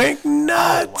crowd went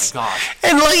nuts. Oh my gosh!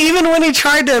 And even when he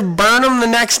tried to burn him the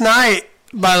next night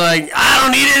by I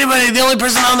don't need anybody. The only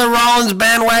person on the Rollins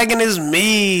bandwagon is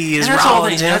me.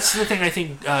 That's the thing I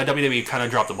think WWE kind of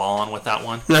dropped the ball on with that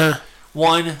one.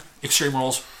 One, Extreme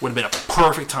Rules would have been a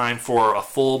perfect time for a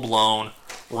full blown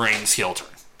Reigns heel turn.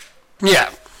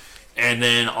 Yeah, and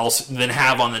then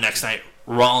have on the next night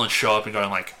Rollins show up and going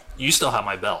like, "You still have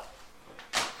my belt."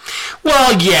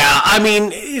 Well, yeah. I mean,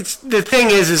 the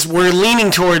thing is we're leaning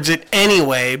towards it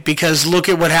anyway because look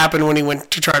at what happened when he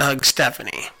went to try to hug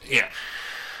Stephanie. Yeah.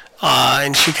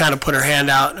 And she kind of put her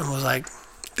hand out and was like,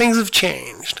 "Things have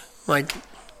changed. Like,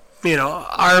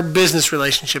 our business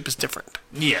relationship is different."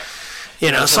 Yeah.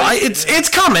 So it's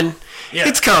coming. Yeah.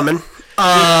 It's coming.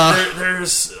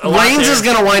 There's a lot Reigns is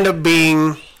going to wind up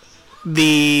being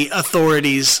the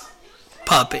authorities'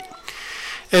 puppet.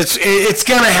 It's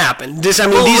gonna happen. These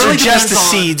are just the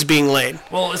seeds being laid.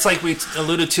 Well, it's like we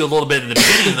alluded to a little bit in the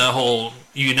beginning, the whole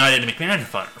United McMahon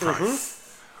front.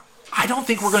 I don't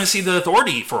think we're going to see the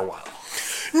authority for a while.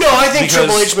 No, I think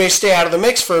Triple H may stay out of the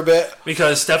mix for a bit.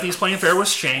 Because Stephanie's playing fair with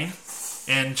Shane,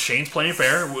 and Shane's playing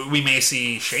fair. We may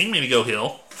see Shane maybe go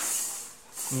heel.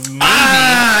 Maybe.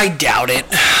 I doubt it.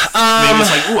 Maybe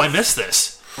it's like, ooh, I missed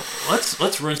this.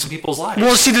 Let's ruin some people's lives.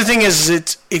 Well, see, the thing is,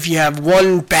 if you have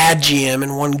one bad GM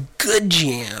and one good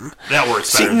GM, that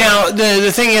works better. Now,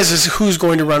 the thing is who's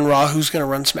going to run Raw, who's going to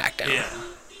run SmackDown? Yeah.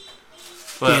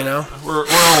 But we're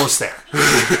almost there.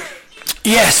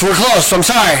 Yes, we're close. I'm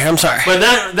sorry. But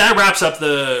that wraps up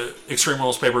the Extreme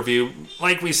Rules pay-per-view.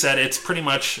 Like we said, it's pretty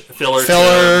much filler to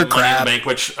Money in the Bank,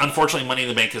 which unfortunately Money in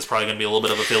the Bank is probably going to be a little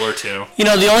bit of a filler too.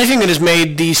 The only thing that has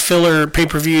made these filler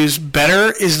pay-per-views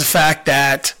better is the fact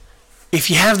that if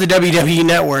you have the WWE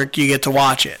Network, you get to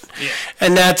watch it. Yeah.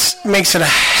 And that makes it a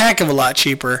heck of a lot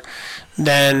cheaper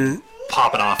than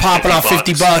popping off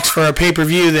 $50 for a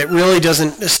pay-per-view that really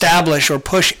doesn't establish or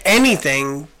push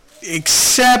anything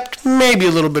except maybe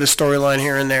a little bit of storyline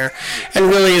here and there, and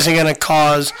really isn't going to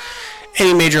cause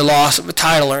any major loss of a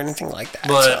title or anything like that.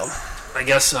 But I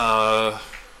guess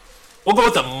we'll go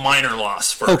with the minor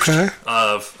loss first. Okay.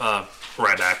 Of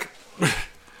Ryback.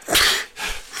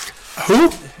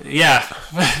 Who? Yeah.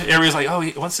 Everybody's like, oh,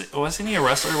 wasn't he a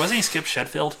wrestler? Wasn't he Skip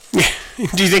Sheffield?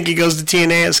 Do you think he goes to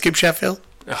TNA as Skip Sheffield?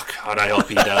 Oh, God, I hope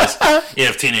he does.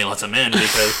 If TNA lets him in,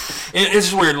 because it's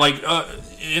just weird. Like,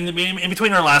 in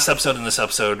between our last episode and this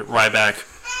episode, Ryback,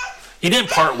 he didn't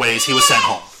part ways. He was sent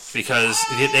home because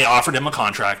they offered him a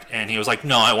contract, and he was like,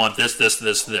 no, I want this.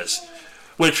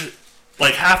 Which,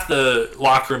 like, half the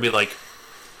locker room be like,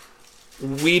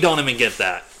 we don't even get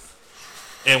that.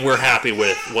 And we're happy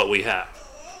with what we have.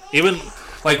 Even,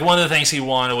 like, one of the things he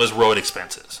wanted was road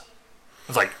expenses.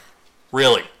 It's like,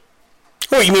 really?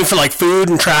 Oh, you mean for, like, food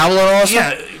and travel and all that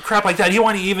stuff? Yeah, crap like that. You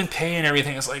want to even pay and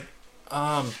everything. It's like,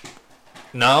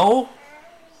 no?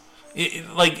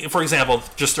 Like, for example,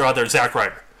 just throw out there Zack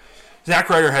Ryder. Zack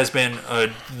Ryder has been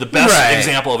the best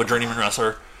example of a journeyman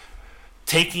wrestler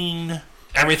taking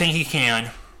everything he can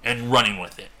and running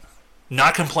with it.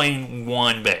 Not complaining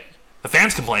one bit. The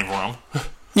fans complain for him.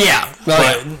 Yeah.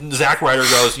 But Zack Ryder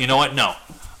goes, you know what? No.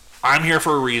 I'm here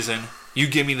for a reason. You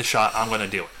give me the shot. I'm going to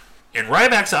do it. In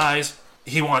Ryback's eyes,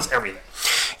 he wants everything.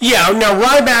 Yeah. Now,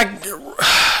 Ryback,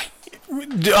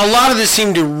 a lot of this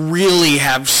seemed to really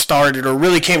have started or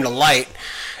really came to light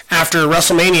after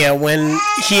WrestleMania when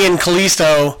he and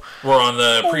Kalisto were on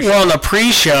the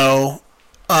pre-show,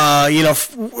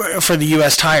 for the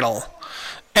U.S. title.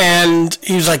 And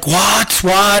he was like,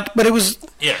 what? But it was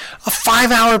a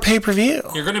 5-hour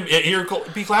pay-per-view. You're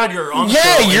be glad you're on the show.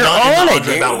 Yeah, you're on it,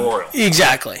 dude. Battle Royal.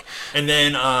 Exactly. And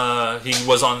then he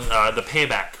was on the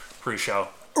Payback pre-show.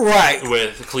 Right.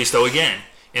 With Kalisto again.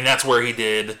 And that's where he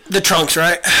did... the trunks,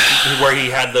 right? Where he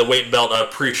had the weight belt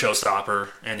pre-show stopper,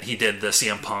 and he did the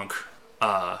CM Punk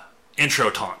intro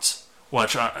taunts,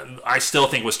 which I still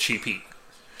think was cheap heat.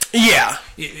 Yeah.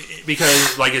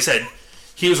 Because, like I said...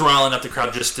 he was riling up the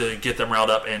crowd just to get them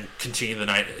riled up and continue the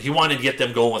night. He wanted to get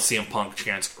them going with CM Punk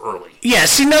chants early. Yeah,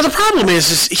 see, now the problem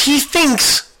is he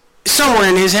thinks somewhere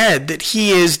in his head that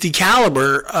he is the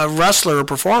caliber of wrestler or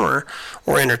performer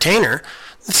or entertainer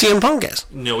that CM Punk is.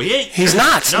 No, he ain't. He's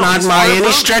not. Not by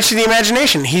any stretch of the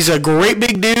imagination. He's a great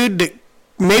big dude that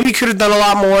maybe could have done a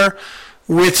lot more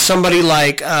with somebody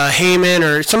like Heyman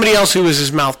or somebody else who was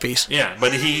his mouthpiece. Yeah,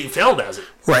 but he failed as it.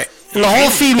 Right. And the whole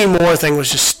Feed Me More thing was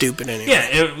just stupid anyway. Yeah,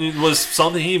 it was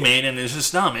something he made, and it's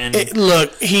just dumb. And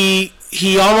look, he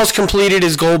almost completed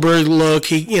his Goldberg look.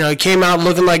 He came out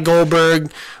looking like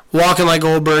Goldberg, walking like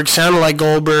Goldberg, sounding like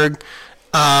Goldberg.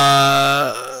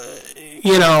 I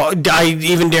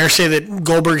even dare say that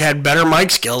Goldberg had better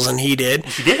mic skills than he did.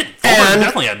 He did. Goldberg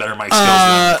definitely had better mic skills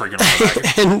than freaking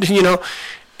Ryback.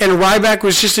 And Ryback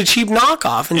was just a cheap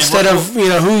knockoff. Instead of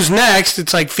who's next,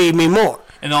 it's like Feed Me More.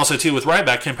 And also, too, with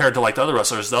Ryback, compared to like the other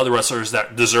wrestlers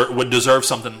that would deserve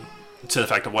something to the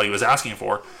effect of what he was asking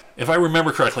for. If I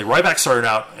remember correctly, Ryback started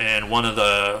out in one of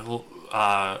the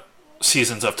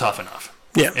seasons of Tough Enough.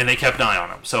 Yeah. And they kept an eye on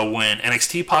him. So when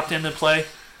NXT popped into play,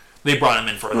 they brought him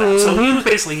in for that. Mm-hmm. So he was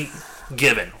basically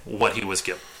given what he was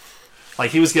given.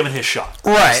 Like, he was given his shot.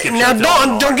 Right.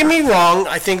 Now, don't get me wrong.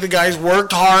 I think the guy's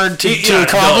worked hard to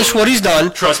accomplish what he's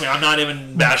done. Trust me, I'm not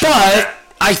even bashing on that.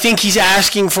 I think he's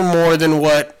asking for more than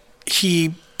what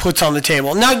he puts on the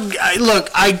table. Now, look,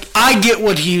 I get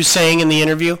what he was saying in the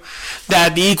interview,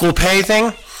 that the equal pay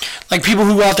thing, like people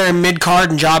who go out there in mid-card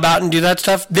and job out and do that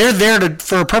stuff, they're there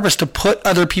for a purpose to put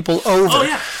other people over. Oh,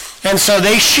 yeah. And so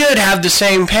they should have the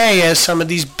same pay as some of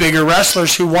these bigger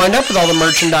wrestlers who wind up with all the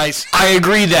merchandise. I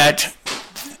agree that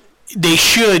they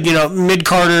should,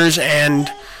 mid-carders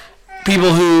and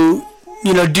people who,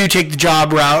 do take the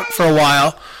job route for a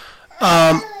while,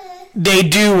 they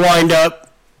do wind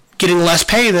up getting less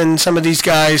pay than some of these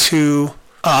guys who,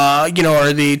 are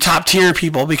the top tier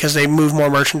people because they move more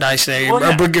merchandise. They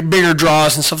are bigger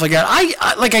draws and stuff like that.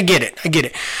 I get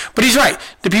it. But he's right.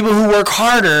 The people who work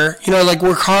harder,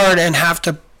 work hard and have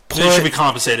to put they should be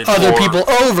compensated other people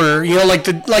over, like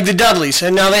the Dudleys.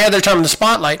 And now they had their time in the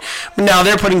spotlight, but now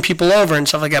they're putting people over and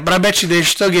stuff like that. But I bet you they're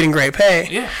still getting great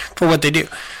pay for what they do.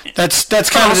 That's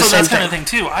kind of the same thing. That's kind of thing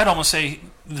too. I'd almost say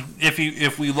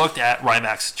if we looked at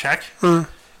Ryback's check,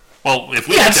 well, if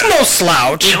we it's no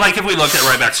slouch. Like if we looked at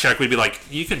Ryback's check, we'd be like,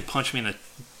 you can punch me in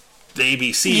the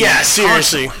ABC. Yeah,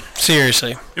 seriously.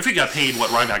 If we got paid what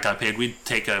Ryback got paid, we'd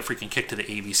take a freaking kick to the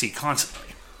ABC constantly.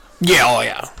 Yeah, oh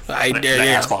yeah. The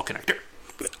asphalt connector.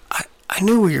 I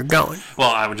knew where you're going. Well,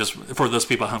 I would just, for those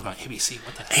people at home going, ABC,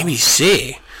 what the hell?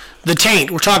 ABC? The taint.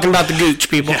 We're talking about the gooch,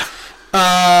 people.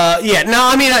 Yeah. No,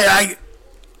 I mean,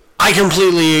 I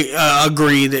completely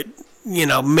agree that,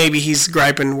 maybe he's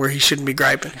griping where he shouldn't be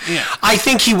griping. Yeah. I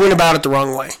think he went about it the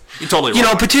wrong way. You're totally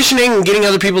wrong. Petitioning and getting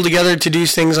other people together to do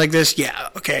things like this, yeah,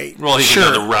 okay. Well, he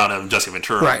can go the route of Jesse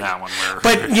Ventura on that one.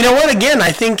 But you know what? Again,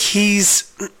 I think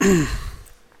he's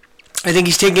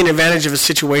taking advantage of a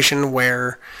situation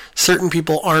where certain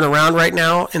people aren't around right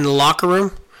now in the locker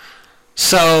room,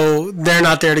 so they're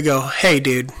not there to go, hey,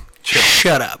 dude,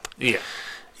 shut up. Yeah.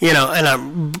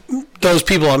 And those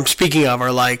people I'm speaking of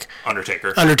are like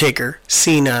Undertaker,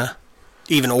 Cena,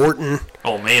 even Orton.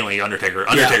 Oh, mainly Undertaker.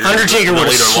 Undertaker would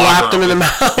have slapped him in the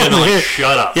mouth. Like,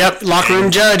 shut up. Yep, locker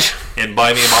room judge. And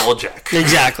buy me a bottle of Jack.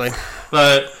 Exactly.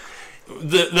 But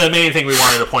the main thing we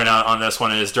wanted to point out on this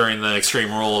one is during the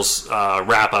Extreme Rules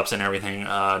wrap-ups and everything,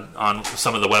 on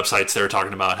some of the websites they were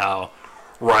talking about how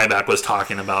Ryback was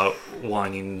talking about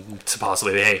wanting to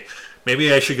possibly, hey,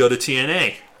 maybe I should go to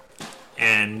TNA.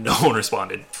 And no one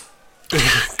responded.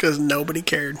 Because nobody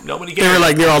cared. Nobody cared.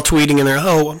 They're all tweeting and they're,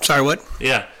 oh, I'm sorry, what?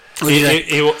 Yeah. He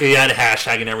had a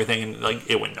hashtag and everything, and like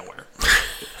it went nowhere.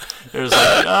 It was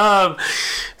like,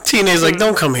 TNA's like,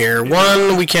 don't come here.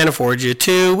 One, we can't afford you.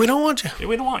 Two, we don't want you.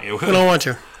 We don't want you. We don't want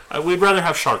you. We'd rather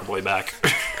have Shark Boy back.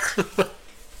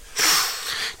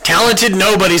 Talented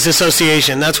Nobody's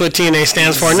Association. That's what TNA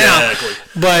stands for now.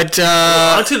 But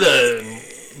on to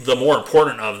the more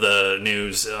important of the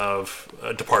news of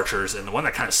departures, and the one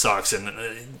that kind of sucks and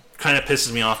kind of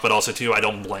pisses me off, but also too I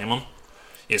don't blame him,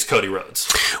 is Cody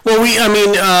Rhodes. Well,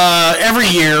 every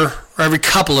year or every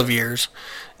couple of years,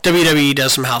 WWE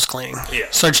does some house cleaning. Yeah.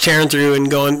 Starts tearing through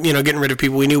and going, getting rid of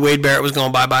people. We knew Wade Barrett was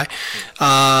going bye-bye.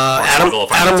 Adam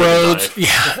Rhodes.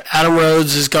 Yeah, Adam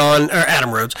Rhodes is gone. Or Adam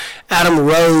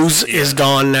Rose is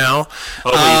gone now.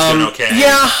 Hopefully he's doing okay.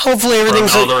 Yeah, hopefully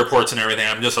everything's... From all the reports and everything,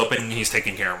 I'm just hoping he's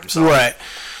taking care of himself. Right.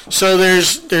 So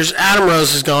there's Adam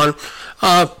Rose is gone.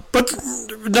 But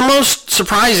the most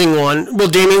surprising one, well,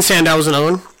 Damian Sandow was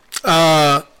another one.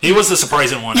 He was the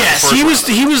surprising one. Yes, he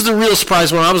was the real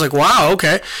surprise one. I was like, wow,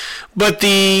 okay. But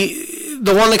the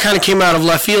one that kind of came out of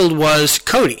left field was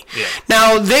Cody. Yeah.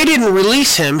 Now, they didn't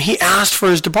release him. He asked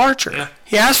for his departure. Yeah.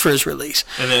 He asked for his release.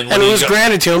 And it was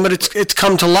granted to him, but it's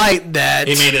come to light that...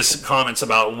 He made his comments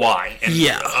about why. And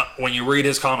yeah. When you read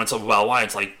his comments about why,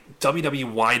 it's like,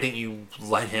 WWE, why didn't you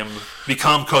let him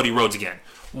become Cody Rhodes again?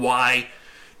 Why...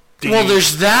 Well,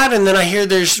 there's that, and then I hear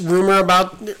there's rumor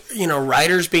about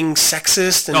writers being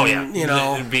sexist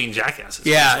and being jackasses.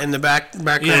 Yeah, in the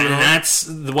background. Yeah, and that's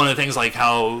one of the things, like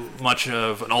how much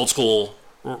of an old school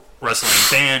wrestling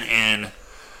fan and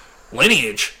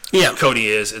lineage Cody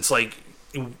is. It's like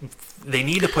they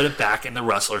need to put it back in the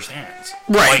wrestler's hands.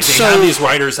 Right. Like they have these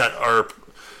writers that are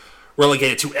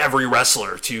relegated to every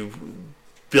wrestler to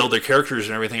build their characters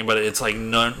and everything, but it's like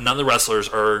none of the wrestlers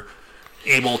are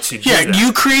able to do that.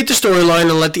 You create the storyline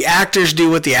and let the actors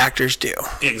do what the actors do.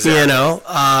 Exactly.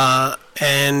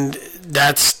 And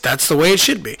that's the way it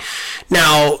should be.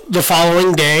 Now, the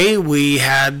following day, we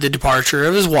had the departure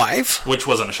of his wife. Which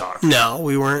wasn't a shock. No,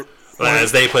 we weren't. But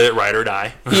as they put it, ride or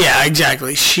die. Yeah,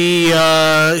 exactly. She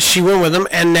went with him,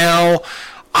 and now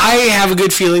I have a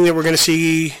good feeling that we're going to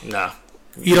see... No.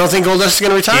 You don't think Goldust is going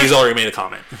to retire? He's already made a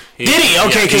comment. Did he?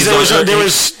 Okay, because there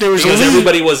was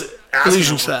everybody was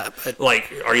asking to that. But.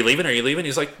 Like, are you leaving? Are you leaving?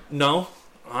 He's like, no,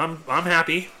 I'm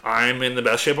happy. I'm in the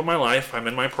best shape of my life. I'm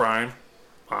in my prime.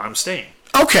 I'm staying.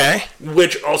 Okay.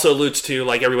 Which also alludes to,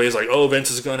 like, everybody's like, oh, Vince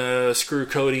is going to screw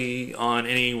Cody on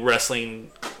any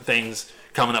wrestling things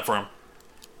coming up for him.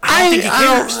 I don't think he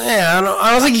cares.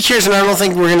 I don't think he cares, and I don't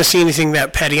think we're going to see anything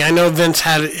that petty. I know Vince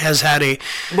has had a...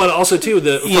 But also, too,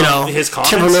 his comments...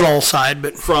 temperamental side,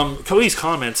 but... From Cody's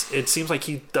comments, it seems like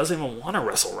he doesn't even want to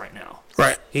wrestle right now.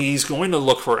 Right. He's going to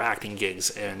look for acting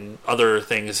gigs and other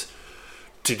things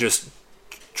to just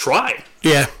try.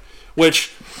 Yeah.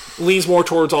 Which leans more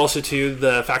towards also to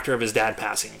the factor of his dad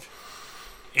passing.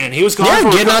 And he was gone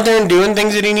for... getting out there and doing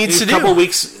things that he needs to do. A couple of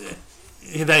weeks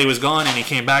that he was gone and he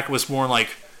came back was more like...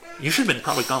 You should have been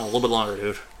probably gone a little bit longer,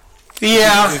 dude.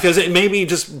 Yeah. Because it may be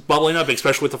just bubbling up,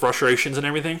 especially with the frustrations and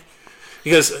everything.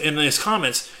 Because in his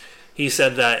comments, he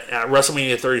said that at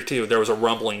WrestleMania 32, there was a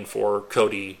rumbling for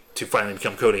Cody to finally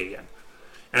become Cody again.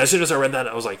 And as soon as I read that,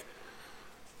 I was like,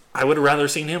 I would have rather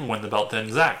seen him win the belt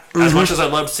than Zack. Mm-hmm. As much as I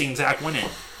loved seeing Zack win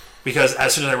it. Because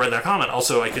as soon as I read that comment,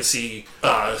 also I could see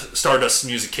Stardust's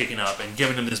music kicking up and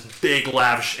giving him this big,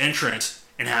 lavish entrance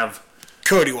and have...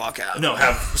 Cody walk out. No,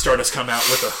 have Stardust come out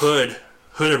with a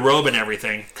hooded robe and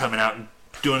everything, coming out and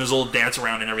doing his little dance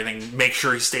around and everything, make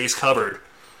sure he stays covered.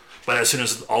 But as soon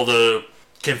as all the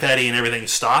confetti and everything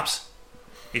stops,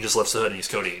 he just lifts the hood and he's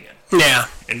Cody again. Yeah.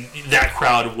 And that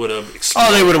crowd would have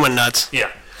exploded. Oh, they would have went nuts.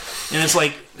 Yeah. And it's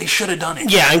like, they should have done it.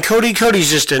 Yeah, and Cody's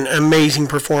just an amazing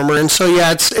performer, and so,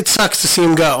 yeah, it sucks to see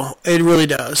him go. It really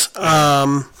does.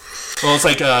 Well, it's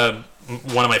like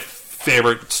one of my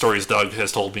favorite stories Doug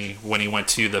has told me when he went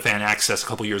to the Fan Access a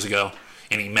couple years ago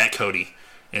and he met Cody,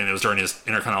 and it was during his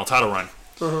Intercontinental title run.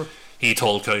 Uh-huh. He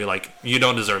told Cody, like, you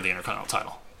don't deserve the Intercontinental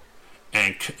title.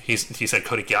 And he said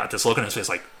Cody got this look on his face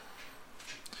like,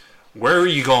 where are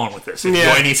you going with this? Do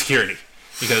I need security?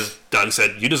 Because Doug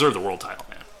said, you deserve the world title,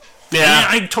 man. Yeah.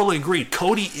 And I totally agree.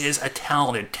 Cody is a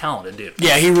talented dude.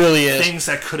 Yeah, he really is. Things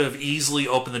that could have easily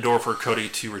opened the door for Cody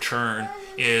to return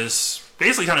is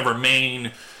basically kind of our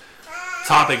main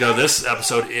topic of this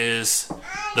episode is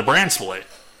the brand split.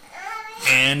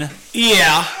 And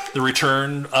the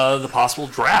return of the possible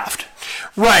draft.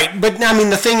 Right, but I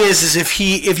mean the thing is if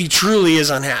he truly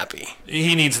is unhappy,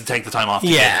 he needs to take the time off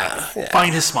to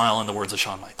find his smile, in the words of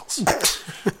Shawn Michaels,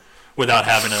 without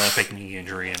having a fake knee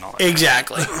injury and all that.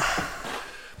 Exactly.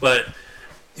 But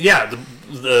yeah,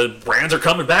 the brands are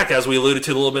coming back, as we alluded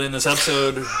to a little bit in this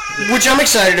episode, which I'm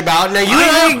excited about. Now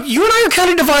you and I are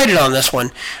kind of divided on this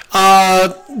one.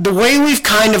 The way we've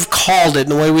kind of called it,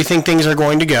 and the way we think things are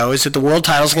going to go, is that the world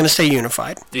title is going to stay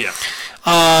unified. Yeah.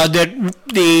 That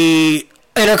the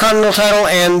Intercontinental title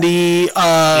and the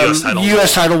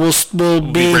U.S. title will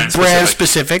be brand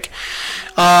specific.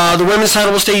 The women's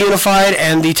title will stay unified,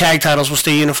 and the tag titles will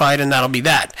stay unified, and that'll be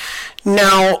that.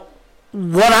 Now,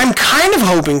 what I'm kind of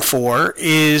hoping for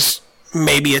is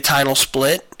maybe a title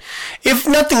split. If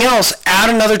nothing else, add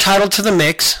another title to the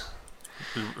mix.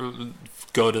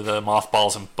 Go to the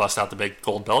mothballs and bust out the big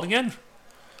gold belt again?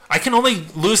 I can only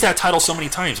lose that title so many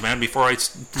times, man, before I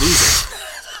lose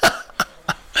it.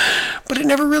 But it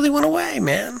never really went away,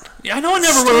 man. Yeah, I know it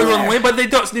never really went away, but they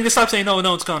don't need to stop saying, no,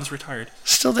 it's gone, it's retired.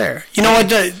 Still there. You know what?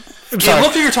 I'm sorry.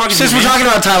 Look who you're talking Since we're talking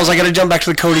about titles, I got to jump back to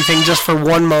the Cody thing just for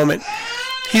one moment.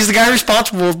 He's the guy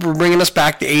responsible for bringing us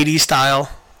back the 80s style.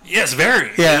 Yes,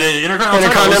 very. Yeah. The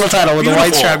Intercontinental title with the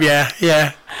white strap,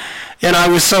 yeah. And I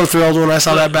was so thrilled when I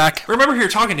saw that back. Remember here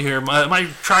talking to here, my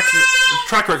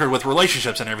track record with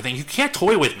relationships and everything, you can't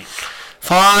toy with me.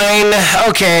 Fine.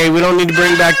 Okay, we don't need to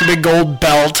bring back the big gold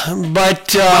belt,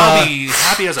 but... I'll be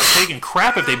happy as a pig and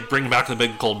crap if they bring back the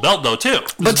big gold belt, though, too.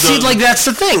 But see, like, that's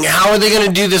the thing. How are they going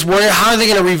to do this? How are they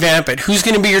going to revamp it? Who's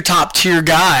going to be your top-tier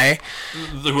guy?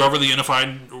 Whoever the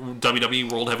unified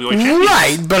WWE World Heavyweight Champion is.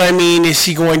 Right, but I mean, is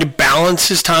he going to balance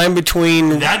his time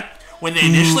between... When they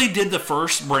initially did the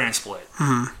first brand split,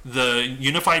 the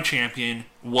unified champion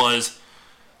was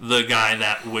the guy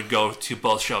that would go to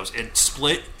both shows. It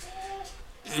split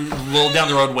a little down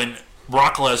the road when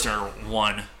Brock Lesnar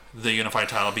won the unified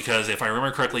title, because if I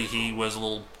remember correctly, he was a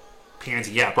little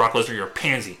pansy. Yeah, Brock Lesnar, you're a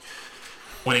pansy.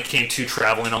 When it came to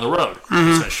traveling on the road,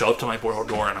 he's going to show up to my door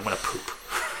and I'm going to poop.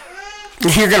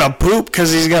 You're going to poop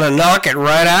because he's going to knock it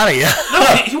right out of you. No,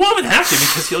 he won't even have to,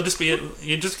 because he'll just be...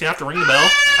 You just have to ring the bell.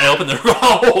 I open the...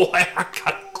 Oh, I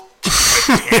got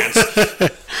pants.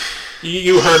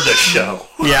 You heard the show.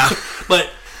 Yeah.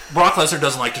 But Brock Lesnar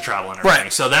doesn't like to travel and everything.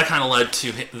 Right. So that kind of led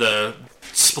to the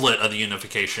split of the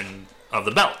unification of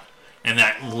the belt. And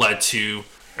that led to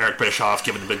Eric Bischoff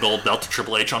giving the big gold belt to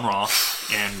Triple H on Raw,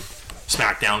 and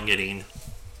SmackDown getting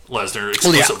Lesnar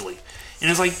exclusively. And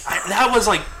it's like... That was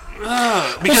like...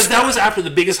 because that was after the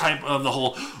biggest hype of the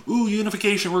whole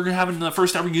unification. We're having the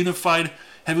first ever unified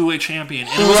heavyweight champion,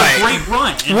 and it was a great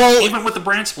run. And even with the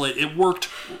brand split, it worked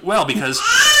well because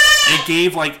it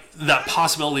gave like that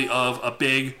possibility of a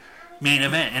big main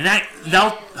event, and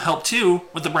that'll help too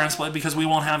with the brand split, because we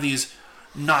won't have these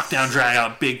knockdown, drag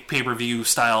out, big pay-per-view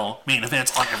style main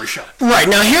events on every show. Right,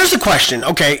 now here's the question.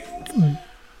 Okay,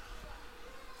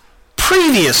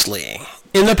 previously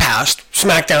in the past,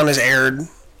 SmackDown has aired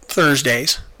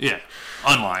Thursdays. Yeah,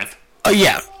 on live.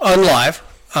 On live.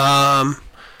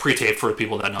 Pre-taped for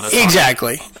people that know that.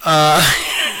 Exactly.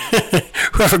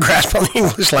 Whoever grasps on the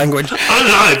English language. On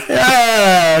live.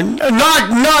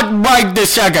 Not right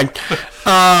this second.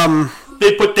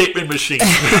 They put tape in machines.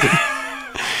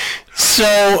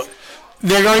 So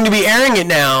they're going to be airing it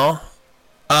now,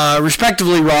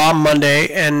 respectively Raw Monday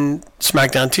and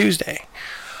SmackDown Tuesday.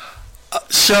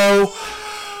 So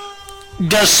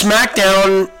does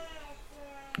SmackDown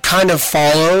kind of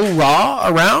follow Raw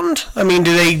around? I mean,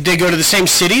 do they go to the same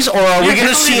cities, or are we going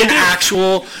to see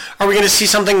are we going to see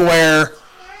something where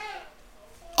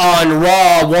on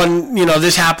Raw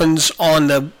this happens on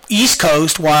the East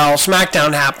Coast while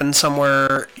SmackDown happens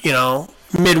somewhere,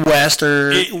 Midwest or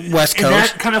West Coast? And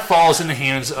that kind of falls in the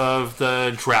hands of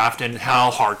the draft and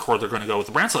how hardcore they're going to go with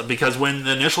the brand split, because when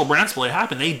the initial brand split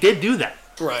happened, they did do that.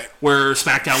 Right. Where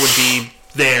SmackDown would be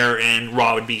there and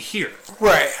Raw would be here.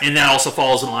 Right. And that also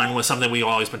falls in line with something we've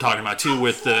always been talking about too,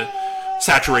 with the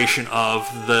saturation of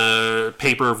the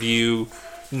pay-per-view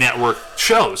network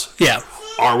shows. Yeah.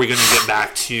 Are we going to get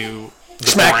back to the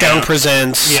SmackDown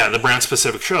presents? Yeah, the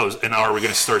brand-specific shows. And are we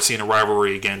going to start seeing a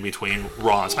rivalry again between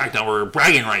Raw and SmackDown where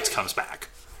bragging rights comes back?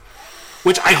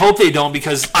 Which I hope they don't,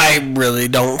 because... I really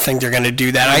don't think they're going to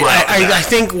do that. I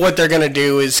think what they're going to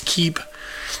do is keep...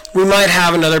 We might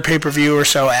have another pay-per-view or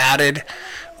so added,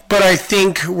 but I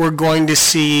think we're going to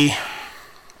see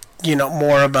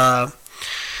more of a.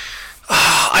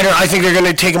 I think they're going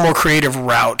to take a more creative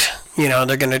route.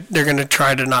 They're going to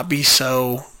try to not be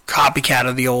so copycat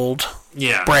of the old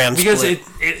brand because split.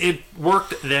 it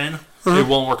worked then. It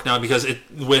won't work now because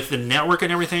with the network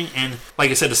and everything, and like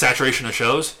I said, the saturation of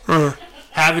shows,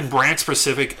 having brand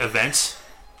specific events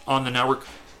on the network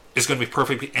is going to be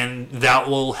perfect, and that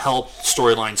will help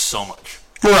storylines so much.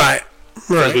 Right.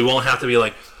 Because we won't have to be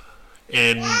like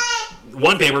in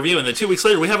one pay-per-view and then 2 weeks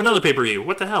later we have another pay-per-view.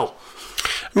 What the hell?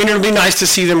 I mean, it'll be nice to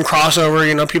see them cross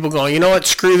over. People going, you know what?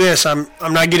 Screw this. I'm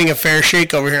not getting a fair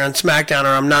shake over here on SmackDown,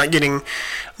 or I'm not getting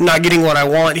what I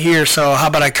want here. So how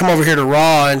about I come over here to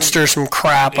Raw and stir some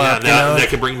crap up? That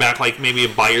could bring back like maybe a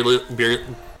bi-yearly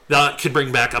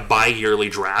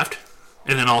draft,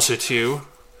 and then also too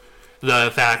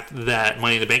the fact that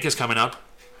Money in the Bank is coming up,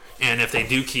 and if they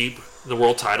do keep the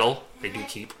world title, they do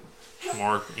keep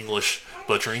more English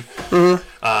butchering.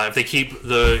 If they keep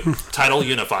the title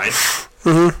unified,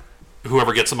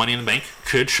 whoever gets the Money in the Bank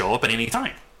could show up at any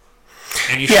time.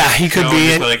 And he could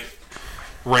be like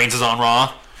Reigns is on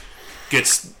Raw,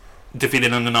 gets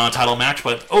defeated in the non-title match,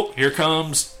 but here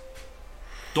comes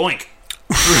Doink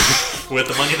with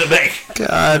the Money in the Bank.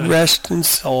 God rest his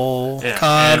soul. Yeah.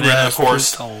 God rest his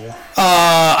soul.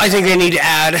 I think they need to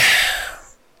add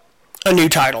a new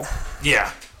title.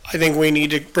 Yeah. I think we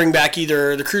need to bring back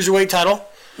either the Cruiserweight title.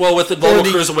 Well, with the Global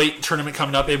Cruiserweight tournament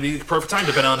coming up, it'd be the perfect time,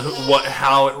 depending on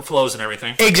how it flows and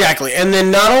everything. Exactly. And then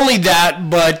not only that,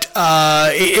 but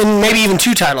and maybe even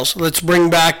two titles. Let's bring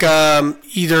back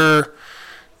either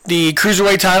the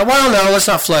Cruiserweight title. Well, no, let's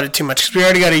not flood it too much, because we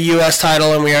already got a U.S.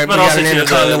 title and we got an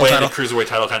Intercontinental title. The Cruiserweight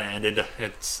title kind of ended.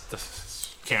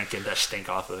 Can't get that stink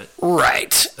off of it.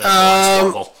 Right.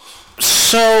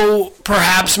 So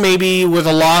perhaps maybe with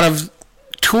a lot of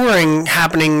touring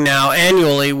happening now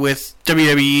annually with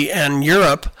WWE and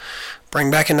Europe, bring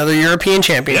back another European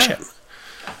Championship.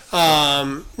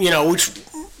 Yeah. Which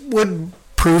would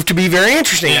prove to be very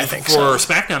interesting, I think. For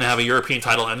SmackDown to have a European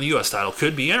title and the U.S. title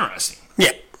could be interesting.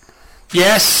 Yeah.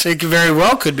 Yes, it very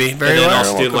well could be. Very and then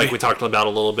well. Also, like we talked about a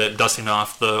little bit, dusting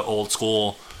off the old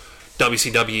school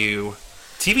WCW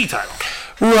TV title.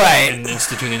 Right. And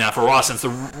instituting that for Raw, since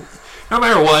no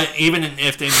matter what, even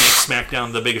if they make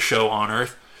SmackDown the biggest show on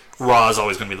Earth, Raw is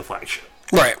always going to be the flagship.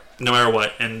 Right. No matter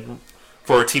what. And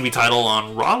for a TV title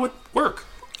on Raw would work.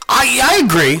 I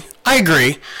agree.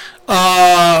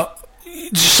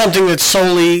 Just something that's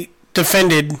solely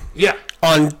defended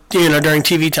on during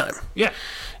TV time. Yeah.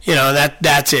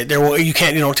 That's it. You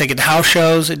don't take it to house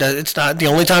shows. It's not the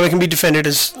only time it can be defended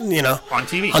is on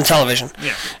TV, on television.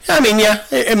 Yeah, I mean,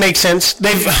 it makes sense.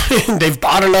 They've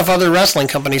bought enough other wrestling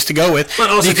companies to go with.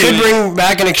 You could bring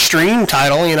back an Extreme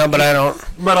title, but I don't.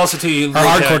 But also too, you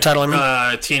hardcore title. I mean,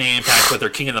 TNA Impact with their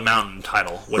King of the Mountain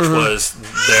title, which was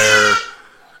their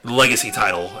legacy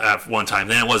title at one time.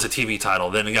 Then it was a TV title.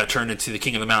 Then it got turned into the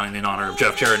King of the Mountain in honor of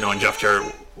Jeff Jarrett, knowing Jeff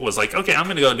Jarrett was like, okay, I'm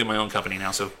going to go do my own company now,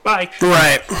 so bye.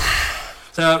 Right.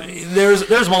 So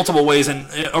there's multiple ways, and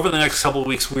over the next couple of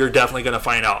weeks, we're definitely going to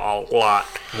find out a lot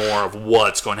more of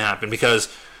what's going to happen,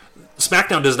 because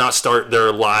SmackDown does not start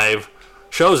their live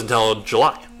shows until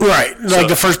July. Right, like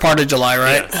the first part of July,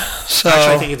 right? Yeah. So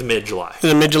actually, I think it's mid-July.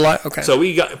 Is it mid-July? Okay. So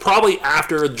we got probably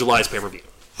after July's pay-per-view.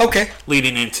 Okay.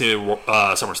 Leading into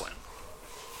SummerSlam.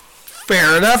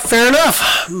 Fair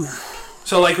enough.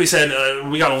 So like we said,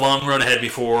 we got a long road ahead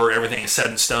before everything is set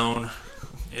in stone.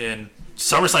 And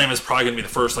SummerSlam is probably going to be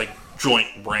the first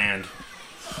joint brand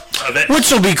event.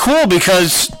 Which will be cool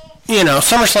because,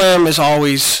 SummerSlam is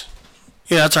always,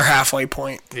 that's our halfway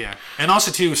point. Yeah. And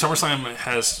also, too, SummerSlam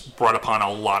has brought upon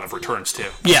a lot of returns, too.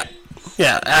 Yeah.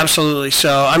 Yeah, absolutely.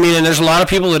 So, I mean, and there's a lot of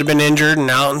people that have been injured and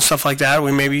out and stuff like that.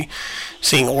 We may be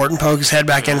seeing Orton poke his head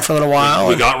back in for a little while.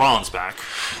 We got Rollins back.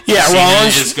 Yeah, Cena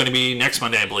Rollins is going to be next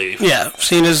Monday, I believe. Yeah,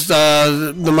 Cena's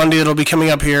the Monday that'll be coming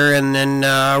up here, and then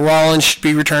Rollins should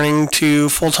be returning to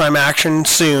full-time action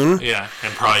soon. Yeah,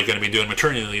 and probably going to be doing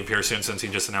maternity leave here soon, since he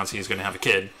just announced he's going to have a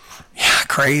kid. Yeah,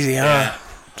 crazy, huh? Yeah.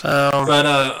 So, but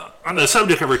on the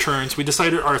subject of returns, we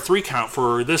decided our 3 count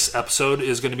for this episode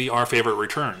is going to be our favorite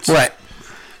returns. Right.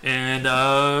 And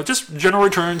just general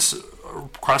returns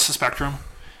across the spectrum.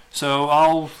 So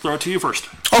I'll throw it to you first.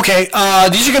 Okay,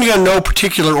 these are going to go in no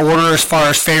particular order as far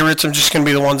as favorites. I'm just going to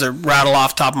be the ones that rattle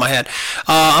off the top of my head.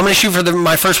 I'm going to shoot for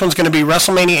my first one's going to be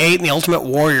WrestleMania 8 and the Ultimate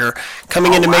Warrior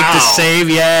coming in to make the save.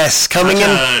 Yes, coming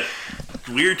in.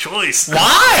 Weird choice. Why?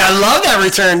 I love that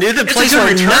return, dude. The place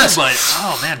went nuts.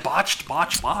 But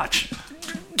botched.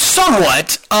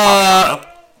 Somewhat.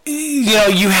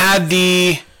 You had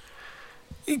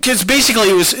because basically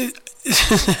it was.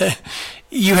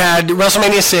 You had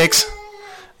WrestleMania 6,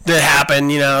 that happened,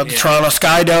 the Toronto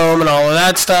Sky Dome and all of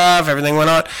that stuff. Everything went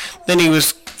on. Then he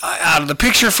was out of the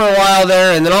picture for a while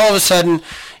there, and then all of a sudden,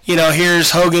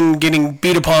 here's Hogan getting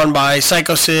beat upon by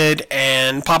Psycho Sid,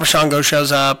 and Papa Shango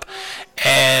shows up,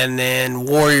 and then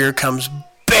Warrior comes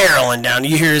barreling down.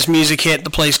 You hear his music hit, the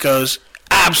place goes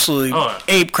absolutely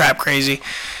ape crap crazy.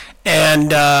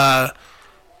 And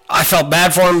I felt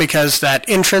bad for him because that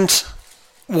entrance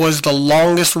was the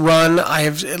longest run I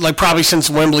have, probably since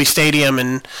Wembley Stadium,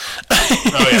 and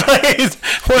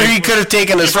where he could have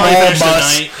taken a small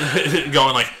bus.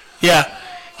 Going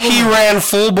he ran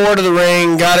full bore to the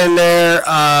ring, got in there,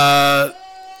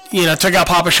 took out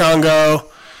Papa Shango.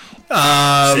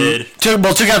 Sid. Took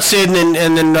out Sid, and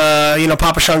then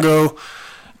Papa Shango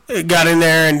got in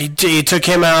there, and he took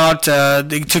him out.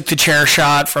 They took the chair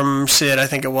shot from Sid, I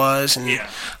think it was, and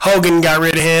Hogan got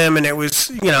rid of him, and it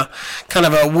was kind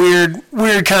of a weird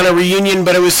kind of reunion,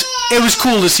 but it was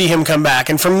cool to see him come back.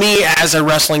 And for me, as a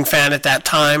wrestling fan at that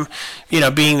time,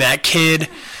 being that kid,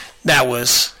 that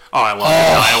was. Oh, I love it.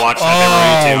 I watched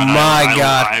that too. And my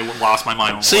God. I lost my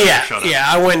mind. So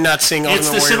I went nuts seeing Ultimate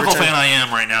Warrior. It's the cynical Return. fan I am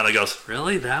right now that goes,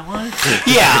 really, that one?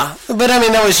 Yeah, but I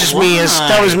mean that was just me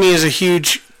as a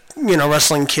huge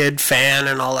wrestling kid fan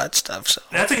and all that stuff. So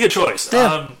that's a good choice.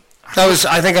 Yeah.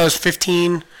 I think I was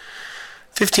 14,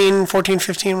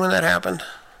 15 when that happened.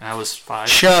 I was 5.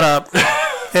 Shut up.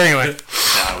 Anyway.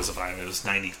 I was 5. It was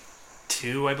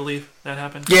 92, I believe, that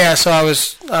happened. Yeah, so I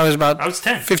was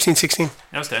 10. 15, 16.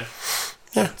 I was 10.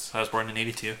 Yeah. I was born in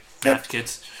 82. Math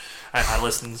kids. I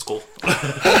listened in school.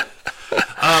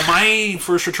 My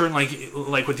first return,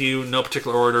 like with you, no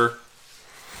particular order,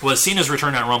 was Cena's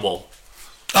return at Rumble.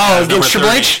 Oh, against Triple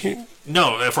H?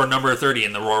 No, for number 30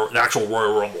 in the actual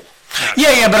Royal Rumble.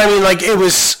 Yeah, but I mean, it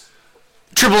was...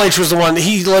 Triple H was the one that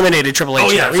he eliminated Triple H.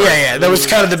 Oh, yeah. Yeah. That was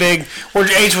kind of the big... Where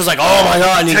H was like, oh my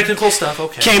God. And technical stuff,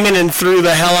 okay. Came in and threw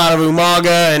the hell out of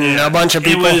Umaga and a bunch of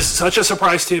people. It was such a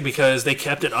surprise, too, because they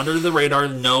kept it under the radar.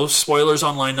 No spoilers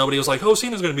online. Nobody was like, oh,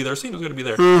 Cena's going to be there. Cena's going to be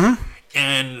there. Mm-hmm.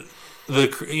 And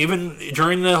even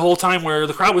during the whole time where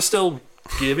the crowd was still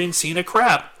giving Cena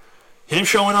crap, him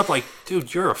showing up like,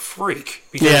 dude, you're a freak.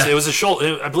 Because it was a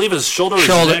shoulder. I believe his shoulder. His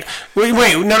neck. Wait,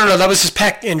 no. That was his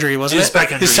pec injury, wasn't it? His pec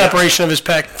injury. His separation of his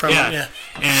pec from. Yeah.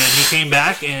 And he came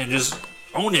back and just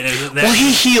owned it.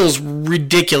 He heals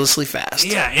ridiculously fast.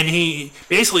 Yeah, and he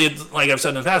basically, like I've said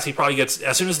in the past, he probably gets,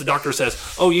 as soon as the doctor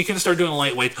says, oh, you can start doing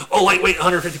lightweight. Oh, lightweight,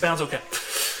 150 pounds, okay.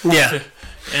 Yeah.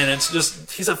 And it's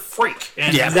just, he's a freak.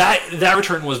 And that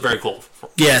return was very cool.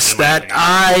 Yes,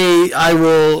 I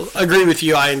will agree with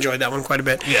you. I enjoyed that one quite a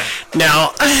bit. Yeah.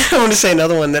 Now, I want to say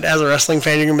another one that as a wrestling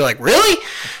fan, you're going to be like, really?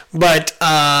 But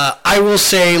I will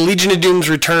say Legion of Doom's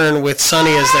return with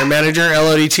Sonny as their manager,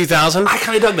 LOD 2000. I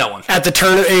kind of dug that one. At the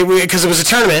tournament, because it was a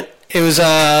tournament. It was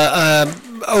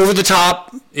over the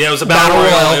top. Yeah, it was a battle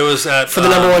royal. It was for the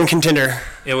number one contender.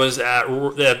 It was at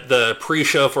the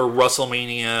pre-show for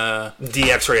WrestleMania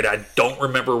DX raid. I don't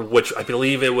remember which. I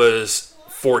believe it was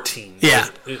 14. Yeah,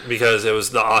 because it was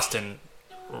the Austin.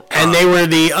 And they were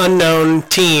the unknown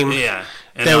team. Yeah.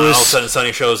 And all of a sudden,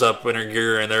 Sonny shows up in her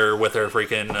gear, and they're with their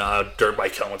freaking dirt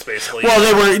bike helmets, basically.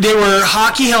 Well, they were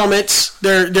hockey helmets.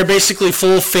 They're basically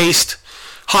full-faced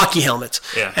hockey helmets.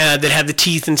 Yeah. That had the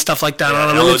teeth and stuff like that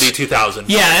on them. LOD 2000.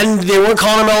 Yeah, and they weren't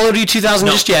calling them LOD 2000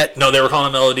 just yet. No, they were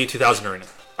calling them LOD 2000 Arena.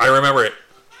 I remember it.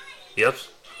 Yep.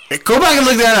 Go back and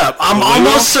look that up. I'm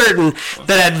almost certain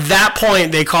that at that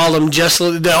point they called them just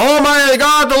oh my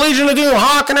God, the Legion of Doom,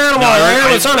 Hawk and Animal.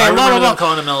 I remember them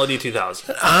calling them Melody 2000.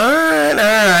 All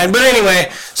right. But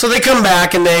anyway, so they come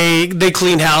back and they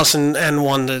cleaned house and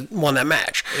won that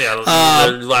match. Yeah,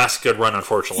 their last good run,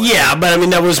 unfortunately. Yeah, but I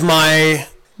mean that was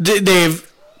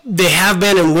they have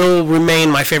been and will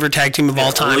remain my favorite tag team of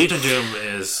all time. Legion of Doom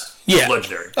is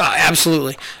legendary.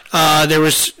 Absolutely.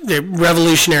 They're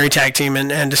revolutionary tag team,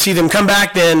 and to see them come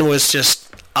back then was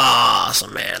just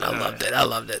awesome, man. I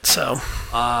loved it. So,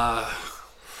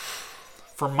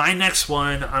 for my next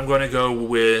one, I'm going to go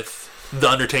with The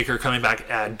Undertaker coming back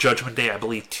at Judgment Day, I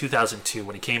believe 2002,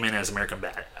 when he came in as American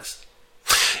Badass.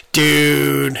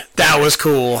 Dude, that was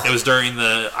cool. It was during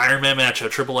the Iron Man match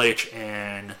of Triple H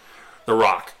and The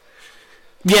Rock.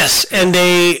 Yes, and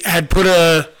they had put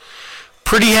a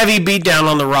pretty heavy beat down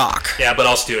on The Rock. Yeah, but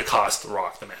also it cost The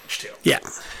Rock the match too. Yeah.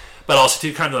 But also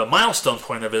too, kind of the milestone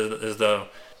point of it is the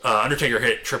Undertaker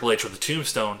hit Triple H with a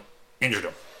tombstone, injured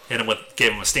him,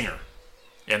 gave him a stinger,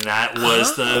 and that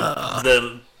was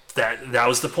that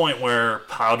was the point where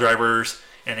pile drivers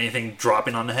and anything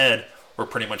dropping on the head were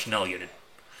pretty much relegated,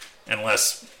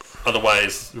 unless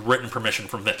otherwise written permission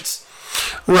from Vince.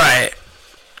 Right.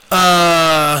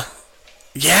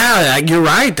 Yeah, you're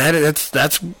right.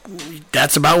 That's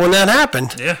about when that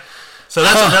happened. Yeah. So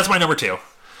that's my number 2. All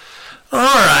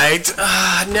right.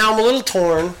 Now I'm a little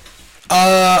torn.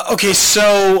 Okay,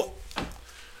 so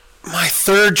my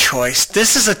third choice.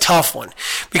 This is a tough one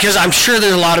because I'm sure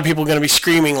there's a lot of people going to be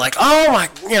screaming like, "Oh my!"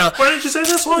 Why didn't you say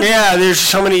this one? Yeah, there's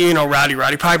so many.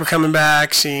 Roddy Piper coming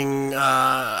back. Seeing,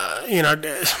 I'm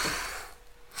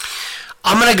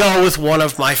going to go with one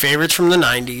of my favorites from the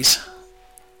 '90s,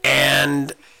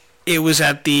 and it was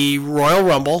at the Royal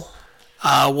Rumble.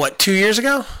 2 years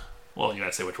ago? Well, you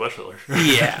gotta say which wrestler.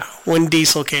 Yeah, when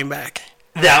Diesel came back.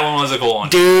 That one was a cool one.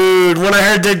 Dude, when I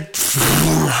heard the...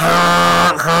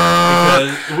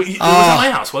 It was at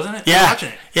my house, wasn't it? Yeah. I was watching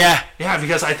it. Yeah. Yeah,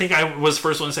 because I think I was the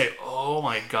first one to say, oh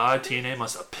my god, TNA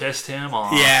must have pissed him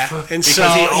off. Yeah, and so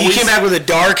he came back with a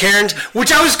dark hair,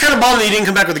 which I was kind of bummed that he didn't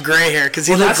come back with the gray hair, because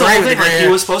he looked great with the gray hair.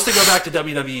 He was supposed to go back to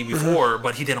WWE before,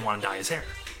 but he didn't want to dye his hair.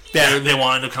 Yeah. They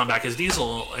wanted to come back as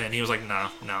Diesel, and he was like, no,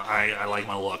 I like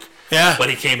my look. Yeah. But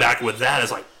he came back with that.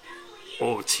 It's like,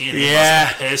 oh, TNA must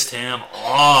have pissed him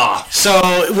off. So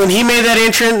when he made that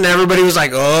entrance, and everybody was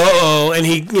like, oh, and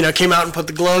he came out and put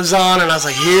the gloves on, and I was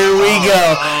like, here we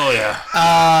go. Oh, yeah.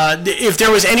 If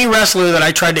there was any wrestler that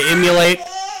I tried to emulate,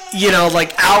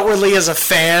 like outwardly as a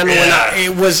fan, when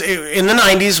it was in the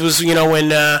 90s was,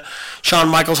 when Shawn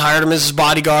Michaels hired him as his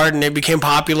bodyguard and they became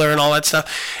popular and all that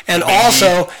stuff. And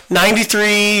also,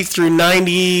 93 through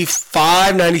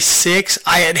 95, 96,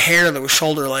 I had hair that was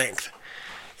shoulder length.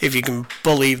 If you can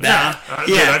believe that.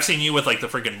 Yeah. I've seen you with like the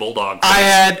freaking bulldog. I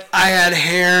had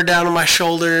hair down on my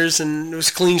shoulders and it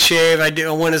was clean shave. I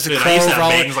went as a crow. I used to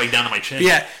have bangs like down to my chin.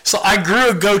 Yeah, so I grew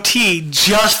a goatee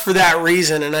just for that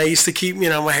reason, and I used to keep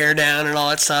my hair down and all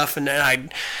that stuff, and I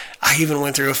even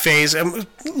went through a phase.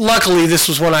 Luckily, this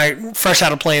was when I fresh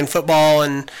out of playing football,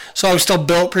 and so I was still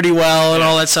built pretty well and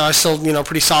all that stuff. I was still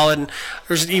pretty solid. And there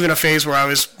was even a phase where I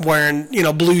was wearing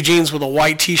blue jeans with a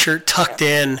white T-shirt tucked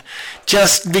in,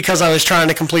 just because I was trying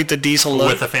to complete the Diesel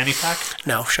look. With a fanny pack?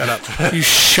 No, shut up. You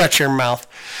shut your mouth.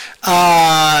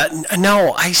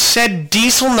 No, I said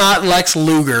Diesel, not Lex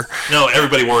Luger. No,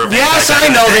 everybody wore a fanny pack. Yes, I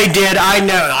know they did. I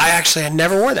know. I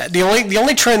never wore that. The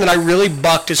only trend that I really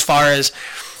bucked as far as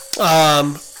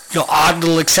odd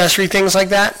little accessory things like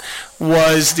that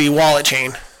was the wallet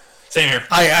chain. Same here.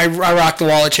 I rocked the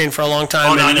wallet chain for a long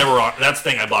time. Oh, no, I never rocked. That's the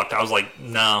thing I bucked. I was like,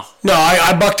 no. No,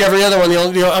 I bucked every other one.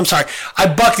 I'm sorry. I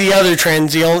bucked the other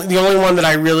trends. The only one that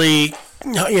I really,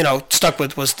 stuck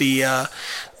with was the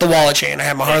wallet chain. I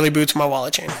had my Harley boots and my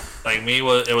wallet chain. Like me,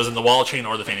 it was in the wallet chain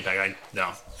or the fanny pack.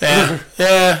 No. Yeah.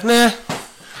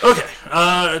 Okay,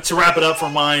 to wrap it up for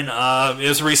mine, it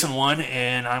was a recent one,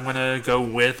 and I'm going to go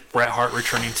with Bret Hart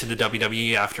returning to the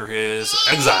WWE after his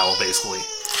exile, basically.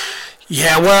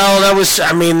 Yeah, well, that was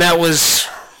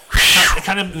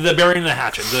kind of the burying the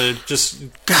hatchet.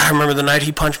 God, I remember the night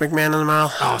he punched McMahon in the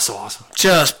mouth. Oh, so awesome.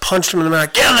 Just punched him in the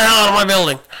mouth. Get the hell out of my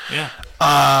building. Yeah.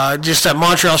 Just that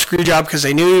Montreal screw job because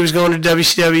they knew he was going to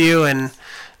WCW and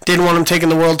didn't want him taking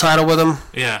the world title with him.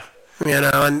 Yeah.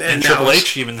 And Triple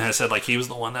H even has said like he was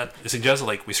the one that suggested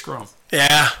like we screw him.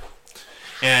 Yeah.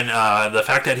 And the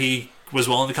fact that he was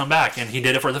willing to come back and he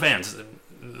did it for the fans.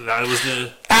 That was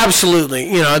the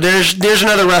absolutely. There's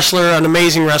another wrestler, an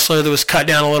amazing wrestler that was cut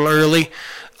down a little early.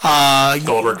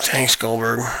 Goldberg. Thanks,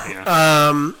 Goldberg.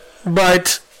 Yeah.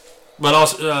 But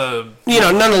also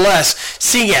nonetheless,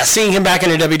 seeing him back in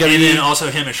the WWE, and then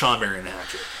also him and Shawn burying the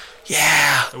hatchet.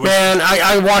 Yeah, man,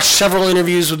 I watched several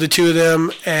interviews with the two of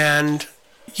them, and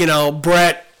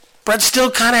Bret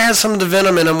still kind of has some of the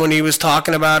venom in him when he was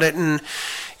talking about it, and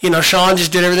Shawn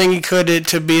just did everything he could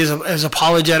to be as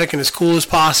apologetic and as cool as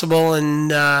possible, and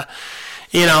but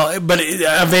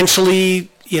eventually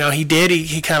he did.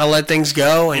 He kind of let things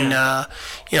go, and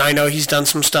I know he's done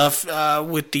some stuff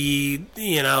with the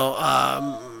helping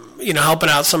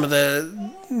out some of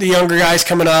the younger guys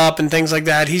coming up and things like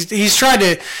that. He's tried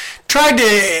to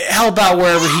help out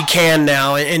wherever he can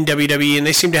now in WWE, and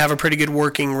they seem to have a pretty good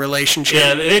working relationship.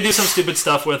 Yeah, they do some stupid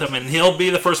stuff with him, and he'll be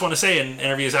the first one to say in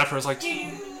interviews afterwards, like,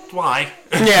 why?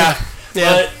 Yeah.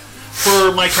 But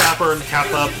for my capper and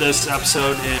cap up this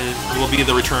episode, it will be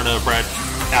the return of Bret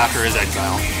after his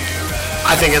exile.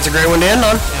 I think it's a great one to end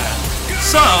on. Yeah.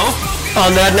 So,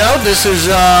 on that note, this has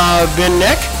been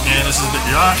Nick. And this has been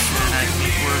Josh, and I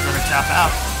think we're going to tap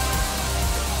out.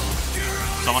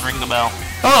 Someone ring the bell.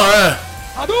 Oh,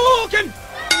 Hadouken!